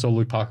Adelaide when I saw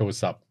Luke Parker was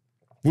sub.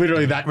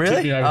 Literally that Really?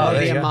 tipped me over. Oh, the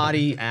there edge. you go.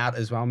 Marty out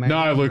as well, maybe.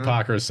 No, Luke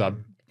Parker is sub.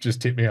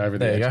 Just tipped me over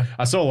the There you edge. go.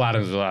 I saw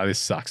Ladders, like, this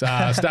sucks.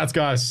 Stats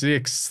guy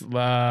 6.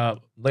 Leo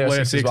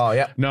 6 as well,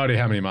 yeah. No idea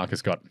how many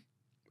Marcus got.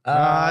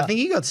 I think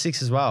he got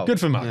 6 as well.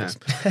 Good for Marcus.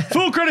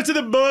 Full credit to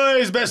the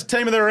boys. Best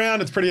team of the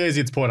round. It's pretty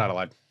easy. It's Port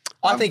Adelaide.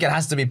 I think it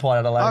has to be Port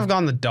Adelaide. I've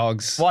gone the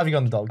Dogs. Why have you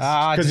gone the Dogs?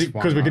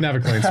 Because we can have a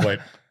clean sweep.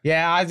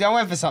 Yeah, I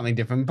went for something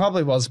different.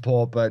 Probably was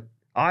Port, but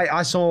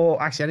I saw.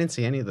 Actually, I didn't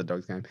see any of the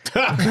Dogs game.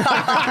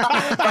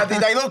 But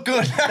they look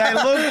good. They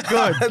looked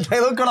good. They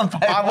look good on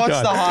paper. I watched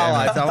God the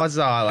damn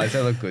highlights.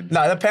 They look good.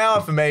 No, the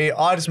power for me,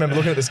 I just remember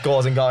looking at the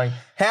scores and going,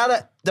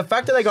 the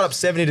fact that they got up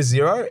 70-0.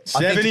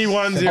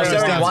 71-0,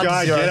 stats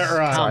guy. Get it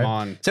right. Come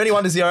on.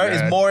 71-0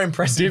 is more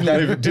impressive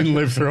Didn't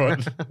live through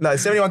it. No,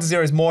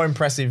 71-0 is more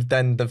impressive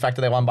than the fact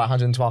that they won by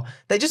 112.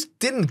 They just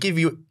didn't give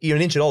you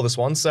an inch at all, the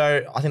Swans,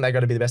 so I think they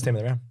got to be the best team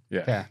of the round.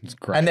 Yeah, it's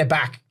great. And they're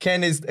back.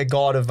 Ken is a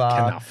god of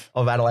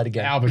Adelaide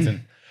again.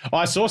 Alberton.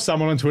 I saw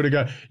someone on Twitter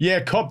go, yeah,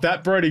 cop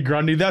that, Brody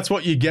Grundy. That's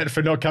what you get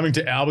for not coming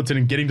to Alberton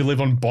and getting to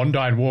live on Bondi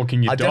and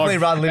walking your I'd dog. definitely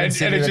rather live in And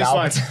Sydney it's than just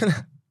like,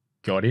 Alberton.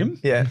 got him.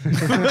 Yeah.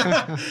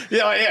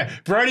 Yeah.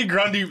 Brody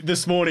Grundy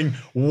this morning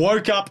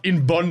woke up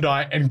in Bondi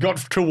and got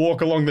to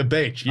walk along the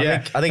beach.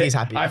 Yeah. I think he's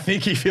happy. I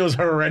think he feels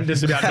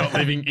horrendous about not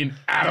living in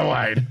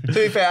Adelaide. To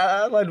be fair,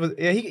 Adelaide was,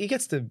 he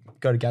gets to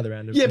go to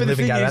Gatherround. Yeah, but the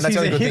thing is, he's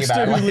a good thing about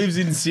hipster who Adelaide. lives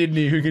in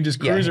Sydney who can just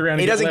cruise around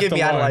and He doesn't get give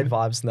left me alone. Adelaide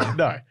vibes, no.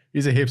 No,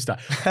 he's a hipster.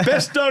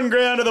 Best on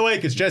ground of the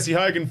week. It's Jesse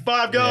Hogan.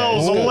 5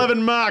 goals,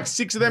 11 marks,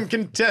 6 of them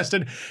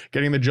contested,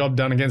 getting the job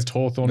done against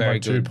Hawthorn by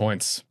 2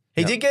 points.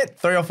 He did get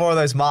 3 or 4 of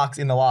those marks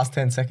in the last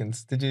 10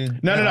 seconds. Did you?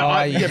 No.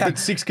 But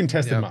 6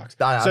 contested marks.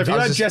 No, So if you I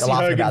was had just Jesse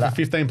laughing Hogan about for that.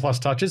 15 plus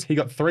touches, he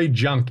got 3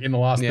 junk in the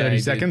last 30 he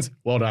did. seconds.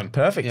 Well done.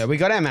 Perfect. Yeah, we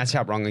got our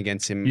matchup wrong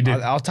against him. You did.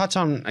 I'll touch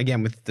on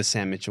again with the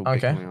Sam Mitchell pick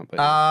Okay. coming up.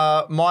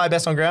 But My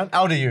best on ground,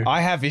 LDU.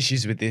 I have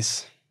issues with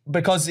this.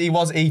 Because he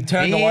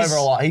turned the ball over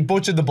a lot. He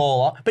butchered the ball a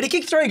lot. But he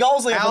kicked 3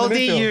 goals there from the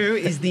midfield. LDU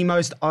is the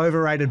most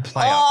overrated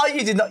player. Oh,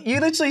 you did not. You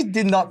literally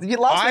did not.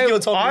 Last week you were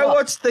talking I about.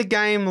 watched the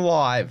game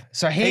live.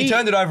 So He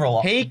turned it over a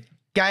lot. He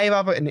gave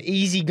up an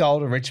easy goal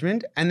to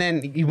Richmond, and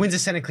then he wins a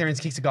centre clearance,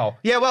 kicks a goal.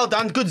 Yeah, well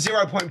done. Good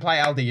 0-point play,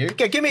 LDU.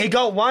 Okay, give me- He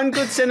got 1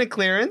 good centre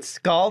clearance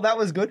goal. That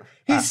was good.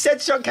 His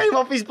set shot came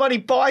off his bloody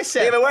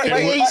bicep. Yeah, but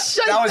wait, He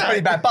shaped that was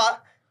pretty bad.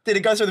 But did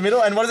it go through the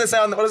middle? And what does it say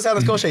on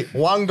the score sheet?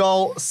 1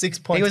 goal, 6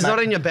 points. He was mate.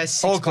 not in your best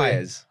 6 All clear.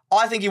 players.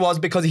 I think he was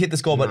because he hit the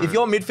scoreboard. If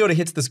your midfielder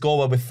hits the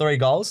scoreboard with 3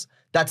 goals,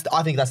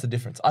 I think that's the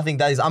difference. I think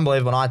that is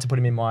unbelievable, and I had to put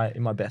him in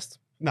my best.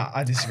 No,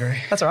 I disagree.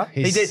 That's all right.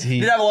 He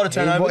did have a lot of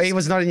turnovers. He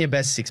was not in your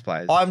best 6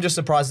 players. I'm just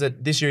surprised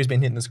that this year he's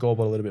been hitting the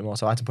scoreboard a little bit more,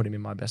 so I had to put him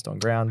in my best on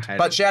ground. Hate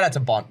But it. shout out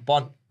to Bont.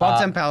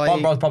 Bontempelli.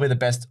 Bont was probably the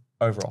best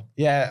overall.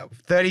 Yeah,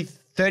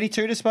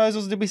 32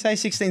 disposals, did we say?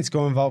 16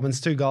 score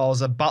involvements, 2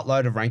 goals, a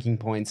buttload of ranking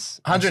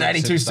points.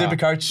 182 Superstar.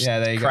 Supercoach. Yeah,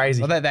 there you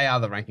Crazy. go. Well, they are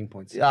the ranking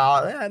points.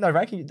 Yeah, no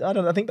ranking.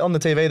 I think on the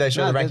TV they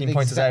show No, the ranking the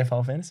points as exact-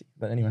 AFL fantasy.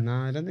 But anyway. No,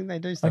 I don't think they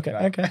do stuff Okay,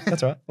 like that. okay,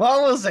 that's all right.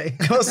 Well, we'll see.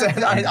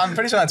 I'm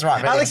pretty sure that's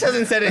right. Alex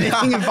hasn't said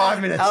anything in 5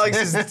 minutes. Alex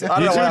is. I don't You know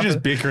two what are happened.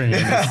 just bickering.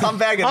 I'm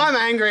bagging. I'm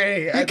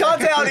angry. You can't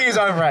tell he was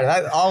overrated.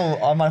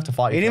 I might have to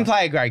fight you. He didn't for that.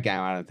 play a great game,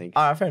 I don't think.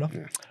 All right, fair enough.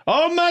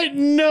 Oh, mate,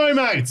 no,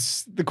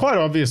 mates. The quite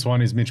obvious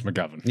one is Mitch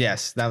McGovern.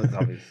 Yes, that was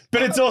obvious.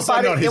 But it's also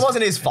But not it his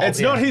wasn't his fault, It's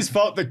yeah. not his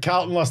fault that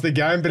Carlton lost the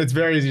game, but it's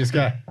very easy to just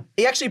go.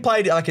 He actually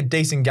played like a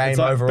decent game It's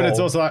like- overall. but it's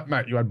also like,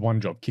 mate, you had one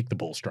job, kick the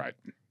ball straight.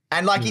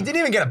 and like he didn't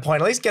even get a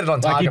point. At least get it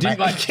on target. Like,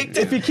 mate. He kicked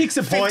it if he kicks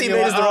a 50 point, you're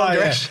meters like, the wrong oh, yeah.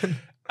 direction.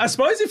 I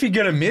suppose if you're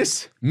going to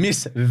miss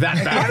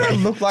that badly. It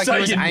looked like So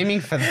he was you- aiming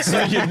for the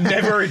So you're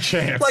never a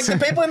chance. Like the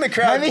people in the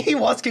crowd. Maybe he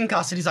was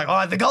concussed. He's like,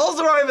 oh, the goals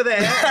are over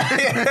there.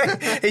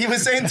 He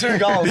was seeing 2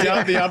 goals.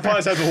 the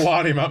umpires had to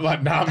line him up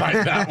like, nah, mate,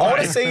 that I want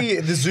way. to see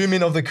the zoom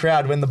in of the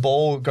crowd when the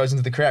ball goes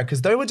into the crowd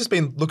because they would just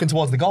been looking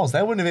towards the goals.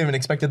 They wouldn't have even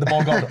expected the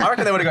ball goal. I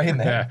reckon they would have got hit in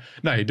there. Yeah.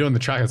 No, you're doing the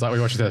track. It's like we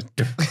watched the.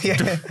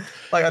 Yeah.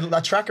 Like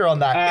a tracker on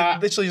that.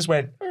 It literally just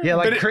went. Yeah,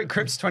 like But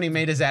Cripps 20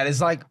 meters out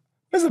is like,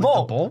 Where's the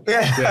ball? ball?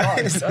 Yeah.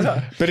 I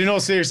know. But in all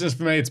seriousness,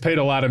 for me, it's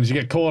Peter Laddams. You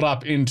get caught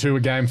up into a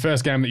game,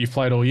 first game that you've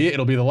played all year.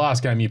 It'll be the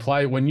last game you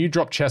play. When you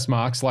drop chess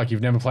marks like you've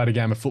never played a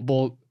game of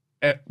football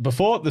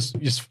before,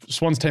 your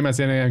Swans teammates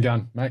in there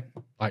going, mate,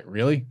 like,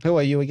 really? who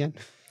are you again?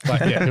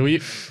 Like, yeah, who are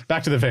you?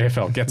 Back to the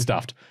VFL. Get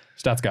stuffed.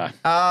 Stats guy.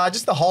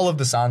 Just the whole of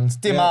the Suns.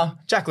 Dimmer,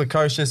 Jack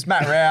Lukosius,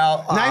 Matt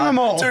Rowell. Name them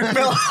all. Duke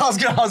Miller. I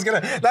was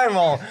gonna name them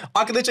all.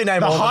 I could literally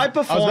name all. high of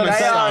them. performance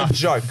They are a staff.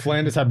 joke.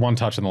 Flanders had 1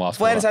 touch in the last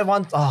Flanders quarter. had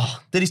 1. Oh,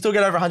 did he still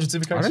get over 100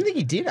 Supercoach? I don't think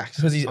he did,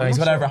 actually. Because he's I'm not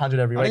got sure. over 100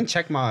 every I week. didn't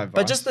check my advice.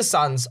 But just the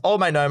Suns, old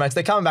mate, no mates,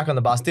 they're coming back on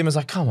the bus. Dimmer's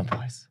like, come on,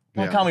 boys.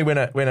 Why can't we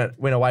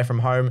win away from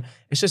home?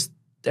 It's just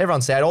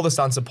everyone's sad. All the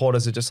Sun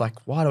supporters are just like,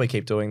 why do we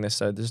keep doing this?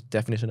 So this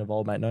definition of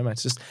old mate, no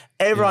mates. Just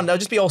everyone, they'll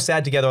just be all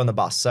sad together on the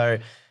bus. So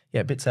yeah,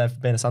 a bit sad for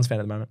being a Suns fan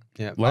at the moment.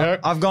 Yeah, Leo?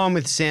 I've gone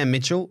with Sam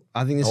Mitchell.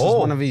 I think this was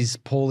one of his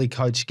poorly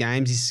coached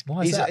games.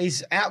 Why is that?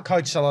 He's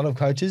outcoached a lot of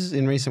coaches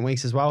in recent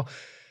weeks as well.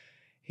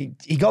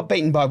 He got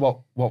beaten by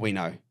what we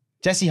know.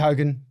 Jesse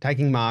Hogan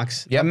taking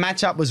marks. Yep. The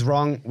matchup was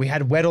wrong. We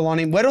had Weddle on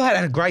him. Weddle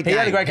had a great game. He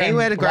had a great game.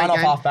 He had a great Line off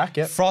game. half-back,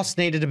 yep. Frost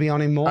needed to be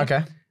on him more.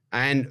 Okay.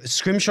 And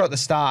Scrimshaw at the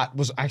start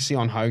was actually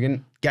on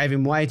Hogan. Gave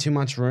him way too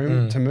much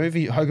room to move.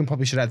 Hogan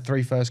probably should have had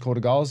 3 first quarter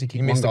goals. He kicked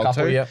He missed a one goal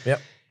couple, too.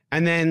 yep.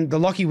 And then the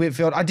Lockie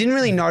Whitfield, I didn't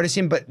really notice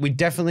him, but we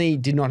definitely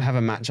did not have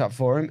a matchup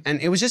for him. And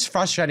it was just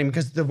frustrating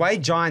because the way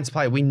Giants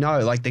play, we know,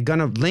 like they're going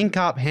to link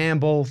up,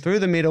 handball, through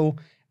the middle.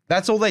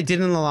 That's all they did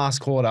in the last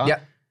quarter.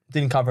 Yep.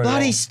 Didn't cover it at all.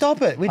 Bloody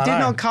stop it. We did know.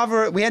 not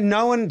cover it. We had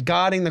no one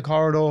guarding the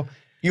corridor.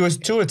 You was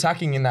too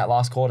attacking in that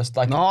last quarter.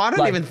 Like, No, I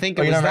don't even think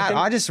it you was don't that. reckon?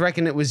 I just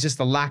reckon it was just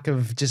a lack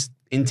of just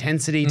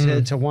intensity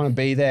to want to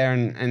be there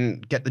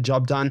and get the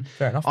job done.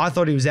 Fair enough. I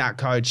thought he was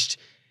outcoached.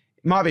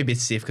 Might be a bit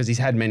stiff because he's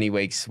had many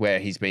weeks where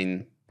he's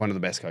been one of the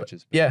best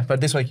coaches. Yeah,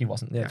 but this week he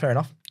wasn't. Yeah, fair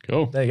enough.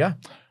 Cool. There you go.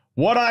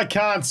 What I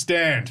can't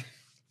stand.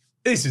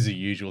 This is a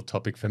usual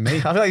topic for me.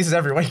 I feel like this is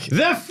every week.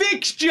 The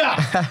fixture.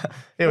 Here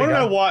we I want to go.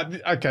 know why.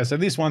 Okay, so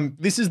this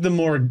is the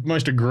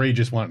most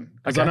egregious one.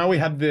 Because I know we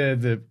had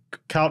the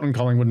Carlton,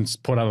 Collingwood, and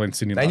Port Adelaide,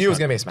 Sydney. They knew it was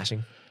going to be a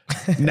smashing.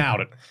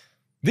 Nailed it.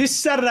 This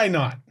Saturday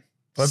night,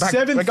 We're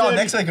going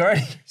next week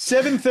already.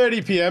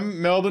 7:30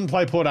 p.m. Melbourne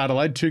play Port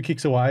Adelaide, 2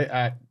 kicks away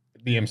at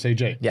the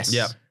MCG. Yes.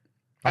 Yep.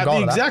 At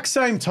the exact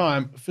same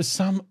time, for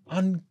some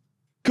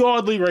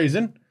ungodly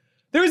reason,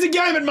 there is a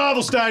game at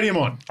Marvel Stadium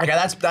on. Okay,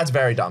 that's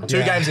very dumb.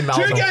 Two games in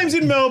Melbourne. 2 games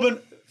in Melbourne,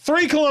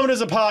 3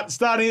 kilometres apart,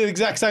 starting at the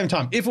exact same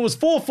time. If it was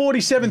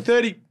 4:40,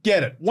 7:30,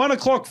 get it. 1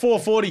 o'clock,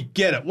 4:40,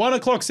 get it. 1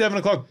 o'clock, 7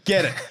 o'clock,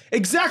 get it.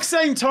 Exact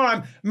same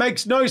time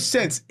makes no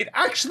sense. It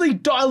actually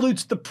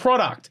dilutes the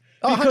product.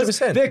 Because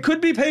 100%. there could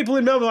be people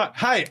in Melbourne like,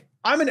 hey,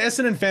 I'm an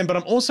Essendon fan, but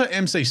I'm also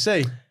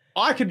MCC.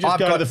 I could just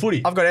go to the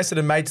footy. I've got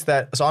Essendon mates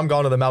so I'm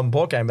going to the Melbourne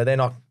Port game, but they're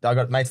not. I've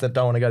got mates that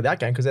don't want to go to that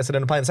game because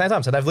Essendon are playing at the same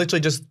time. So they've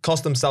literally just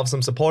cost themselves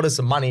some supporters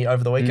some money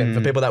over the weekend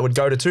for people that would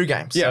go to 2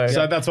 games. Yeah,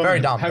 so that's what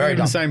very dumb. Having Very it at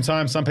dumb. the same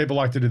time, some people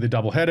like to do the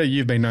double header.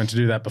 You've been known to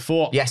do that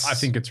before. Yes. I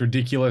think it's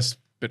ridiculous.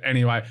 But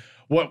anyway,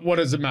 what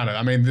does it matter?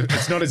 I mean,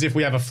 it's not as if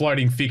we have a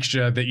floating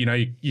fixture that,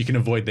 you can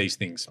avoid these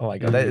things. Oh my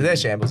God, they're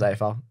shambles,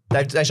 AFL.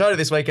 They showed it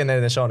this weekend,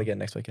 then they're showing it again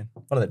next weekend.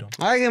 What are they doing?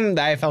 I reckon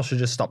the AFL should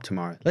just stop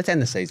tomorrow. Let's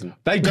end the season.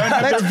 They don't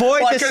have Let's the,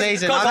 void Like, the 'cause-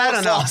 season. 'cause I've had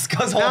Hawks enough. lost,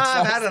 'cause No, Hawks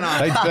I've had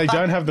lost. enough. they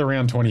don't have the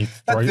round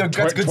 23. That's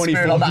good 24.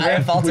 spirit on the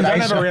AFL We Today don't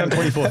have Show. a round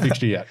 24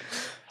 fixture yet.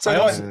 So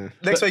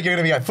next week you're going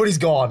to be like, footy's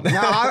gone. No,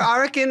 I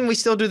reckon we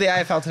still do the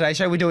AFL Today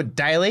Show. We do it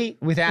daily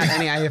without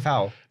any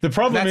AFL. The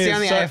problem That's is, the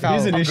only so AFL.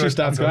 here's an I'm issue, good,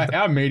 Stats guy.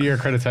 Our media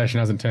accreditation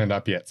hasn't turned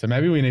up yet. So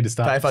maybe we need to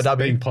start AFLW.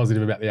 being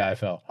positive about the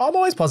AFL. I'm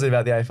always positive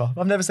about the AFL.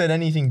 I've never said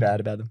anything bad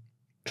about them.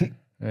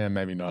 Yeah,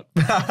 maybe not.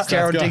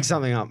 Gerald, go. dig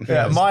something up.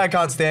 Yeah, Maya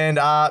can't stand.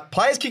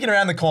 Players kicking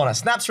around the corner,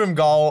 snaps from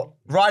goal,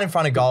 right in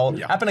front of goal.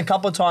 Happened a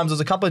couple of times. There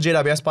was a couple of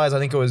GWS players. I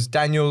think it was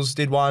Daniels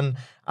did one,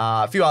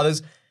 a few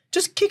others.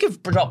 Just kick a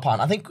drop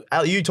punt. I think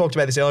you talked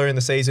about this earlier in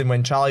the season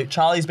when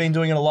Charlie's been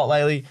doing it a lot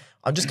lately.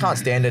 I just can't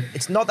stand it.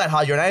 It's not that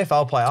hard. You're an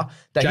AFL player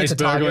that hits Jace a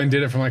target. Berglund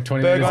did it from like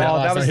 20 metres Berglund. out Oh,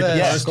 last that was time. Hit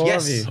the post. score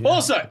Yes. review.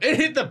 Also, it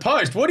hit the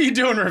post. What are you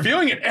doing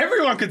reviewing it?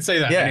 Everyone could see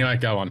that. Yeah. Anyway,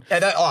 go on.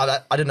 Yeah,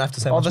 I didn't have to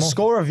say Oh, much the more.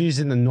 score reviews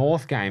in the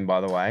North game, by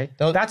the way.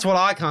 That's what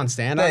I can't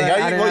stand. There you go.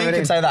 I don't Well, have you it can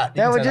in- say that. You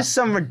There can were say just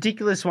some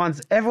ridiculous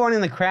ones. Everyone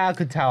in the crowd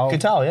could tell.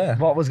 yeah.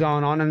 What was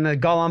going on, and the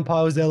goal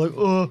umpire was there like,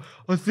 oh,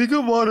 I think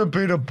it might have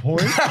been a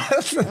point.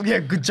 Yeah,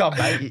 good job,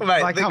 mate.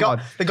 Mate, Like, come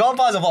on. the goal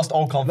umpires have lost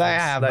all confidence. They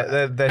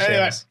have. They're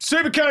Anyway, shambles.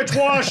 Supercoach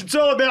Wash, it's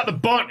all about the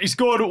bunt. He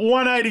scored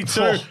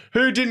 182.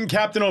 Who didn't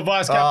captain or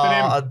vice captain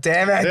him? Oh,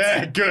 damn it.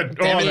 Yeah, good.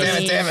 Damn it,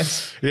 Honest. damn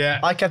it. Yeah.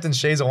 I captain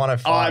Shees at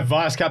 105. I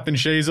vice captain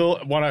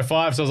Sheasel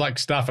 105, so I was like,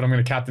 stuff it. I'm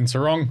going to captain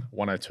Sarong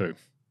 102.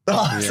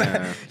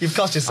 You've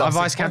cost Our yourself.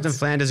 vice 6 captain points.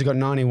 Flanders has got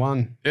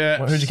 91. Yeah.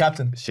 Who'd you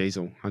captain?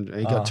 Sheasel,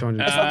 he got 200.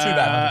 That's not too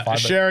bad. 105, but-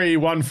 Sherry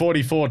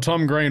 144,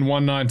 Tom Green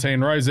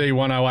 119, Rosie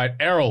 108,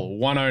 Errol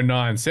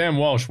 109, Sam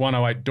Walsh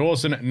 108,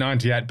 Dawson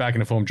 98, back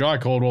into form, Jai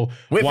Caldwell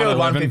Whitfield 111.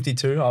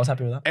 152. I was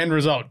happy with that. End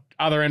result,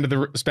 other end of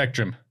the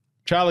spectrum,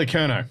 Charlie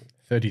Curnow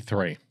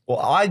 33. Well,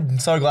 I'm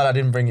so glad I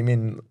didn't bring him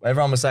in.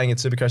 Everyone was saying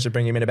it's Supercoach to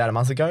bring him in about a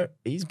month ago.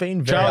 He's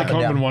been very Charlie up and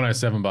down. Condon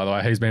 107, by the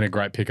way. He's been a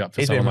great pickup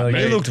for He's been someone like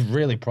really me. He looked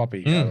really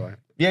proppy, by the way.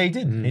 Yeah, he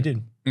did. He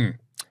did.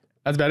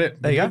 That's about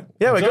it. There you go.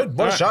 Yeah, we're good.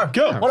 What a show.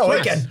 Cool. What a Sweet.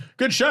 weekend.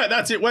 Good show.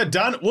 That's it. We're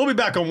done. We'll be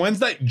back on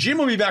Wednesday. Jim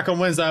will be back on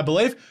Wednesday, I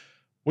believe.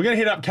 We're going to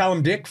hit up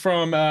Callum Dick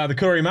from the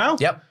Courier Mail.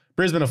 Yep.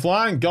 Brisbane are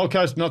flying. Gold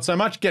Coast, not so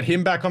much. Get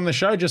him back on the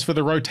show just for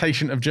the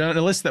rotation of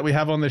journalists that we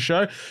have on the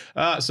show.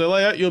 So,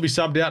 Leo, you'll be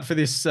subbed out for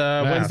this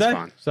Wednesday. that's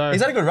fine. So,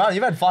 He's had a good run.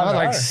 You've had 5 I in a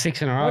like row.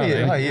 6 in a row. What are you,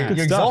 man. oh, you- Yeah. you're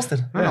stuff.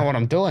 exhausted. I don't know what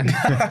I'm doing.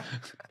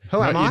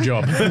 Who am not I?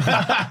 your job.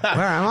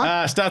 Where am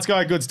I? Stats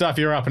Guy, good stuff.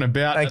 You're up and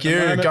about. Thank at the you.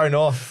 moment. Go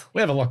North.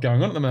 We have a lot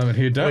going on at the moment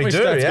here, don't we? We do,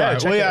 Stats yeah. Guy?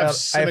 Check We it have out.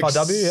 some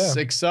AFLW,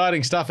 yeah.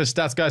 exciting stuff, as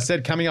Stats Guy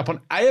said, coming up on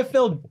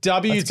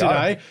AFLW Let's go.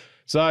 today.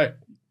 So,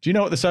 do you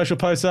know what the social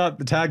posts are,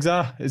 the tags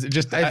are? Is it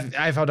just...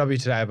 AFLW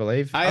today, I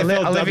believe.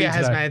 AFLW Olivia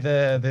has today.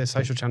 made the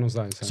social channels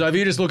though. So if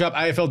you just look up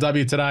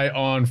AFLW today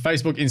on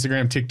Facebook,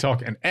 Instagram,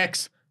 TikTok, and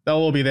X, they'll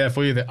all be there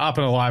for you. They're up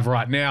and alive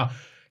right now.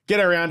 Get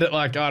around it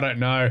like, I don't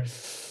know.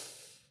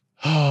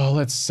 Oh,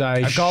 let's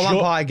say... a goal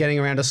umpire getting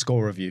around a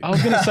score review. I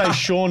was going to say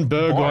Sean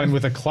Burgoyne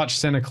with a clutch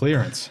centre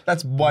clearance.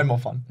 That's way more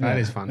fun. That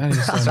is fun. That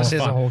is so Especially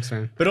more as a fun. Hawks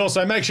fan. But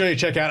also make sure you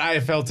check out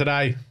AFL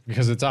Today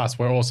because it's us.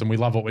 We're awesome. We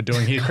love what we're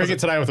doing here. Cricket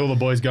Today with all the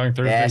boys going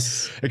through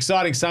Yes. the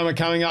exciting summer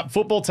coming up.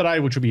 Football Today,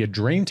 which will be a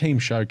dream team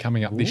show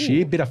coming up this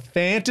year. Bit of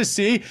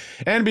fantasy.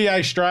 NBA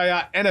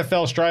Australia, NFL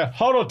Australia.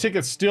 Hold on,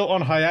 tickets still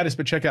on hiatus,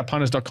 but check out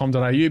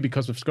punters.com.au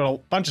because we've got a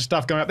bunch of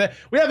stuff going up there.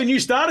 We have a new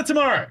starter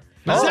tomorrow.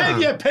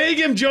 Xavier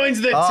Peagam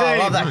joins the team. I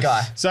love that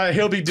guy. So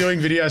he'll be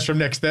doing videos from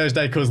next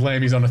Thursday because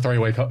Lammy's on a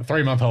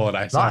 3-month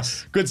holiday. So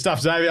Nice. good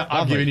stuff, Xavier.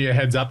 I'm giving you a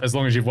heads up as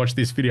long as you've watched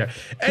this video.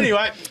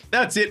 Anyway,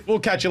 that's it.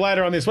 We'll catch you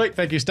later on this week.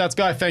 Thank you, Stats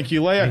Guy. Thank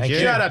you, Leo. Thank you.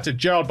 Shout out to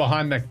Gerald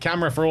behind the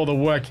camera for all the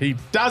work he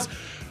does.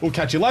 We'll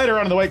catch you later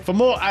on in the week for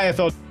more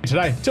AFL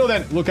Today. Till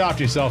then, look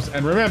after yourselves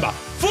and remember,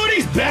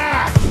 footy's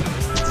back!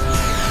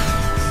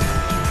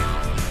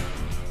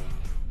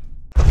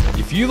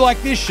 If you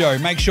like this show,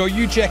 make sure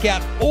you check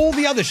out all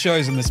the other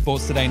shows on the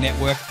Sports Today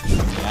network, from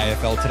the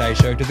AFL Today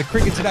Show to the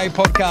Cricket Today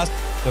podcast,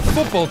 the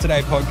Football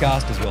Today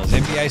podcast, as well as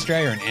NBA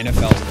Australia and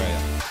NFL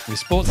Australia. With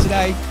Sports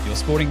Today, your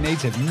sporting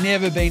needs have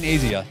never been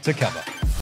easier to cover.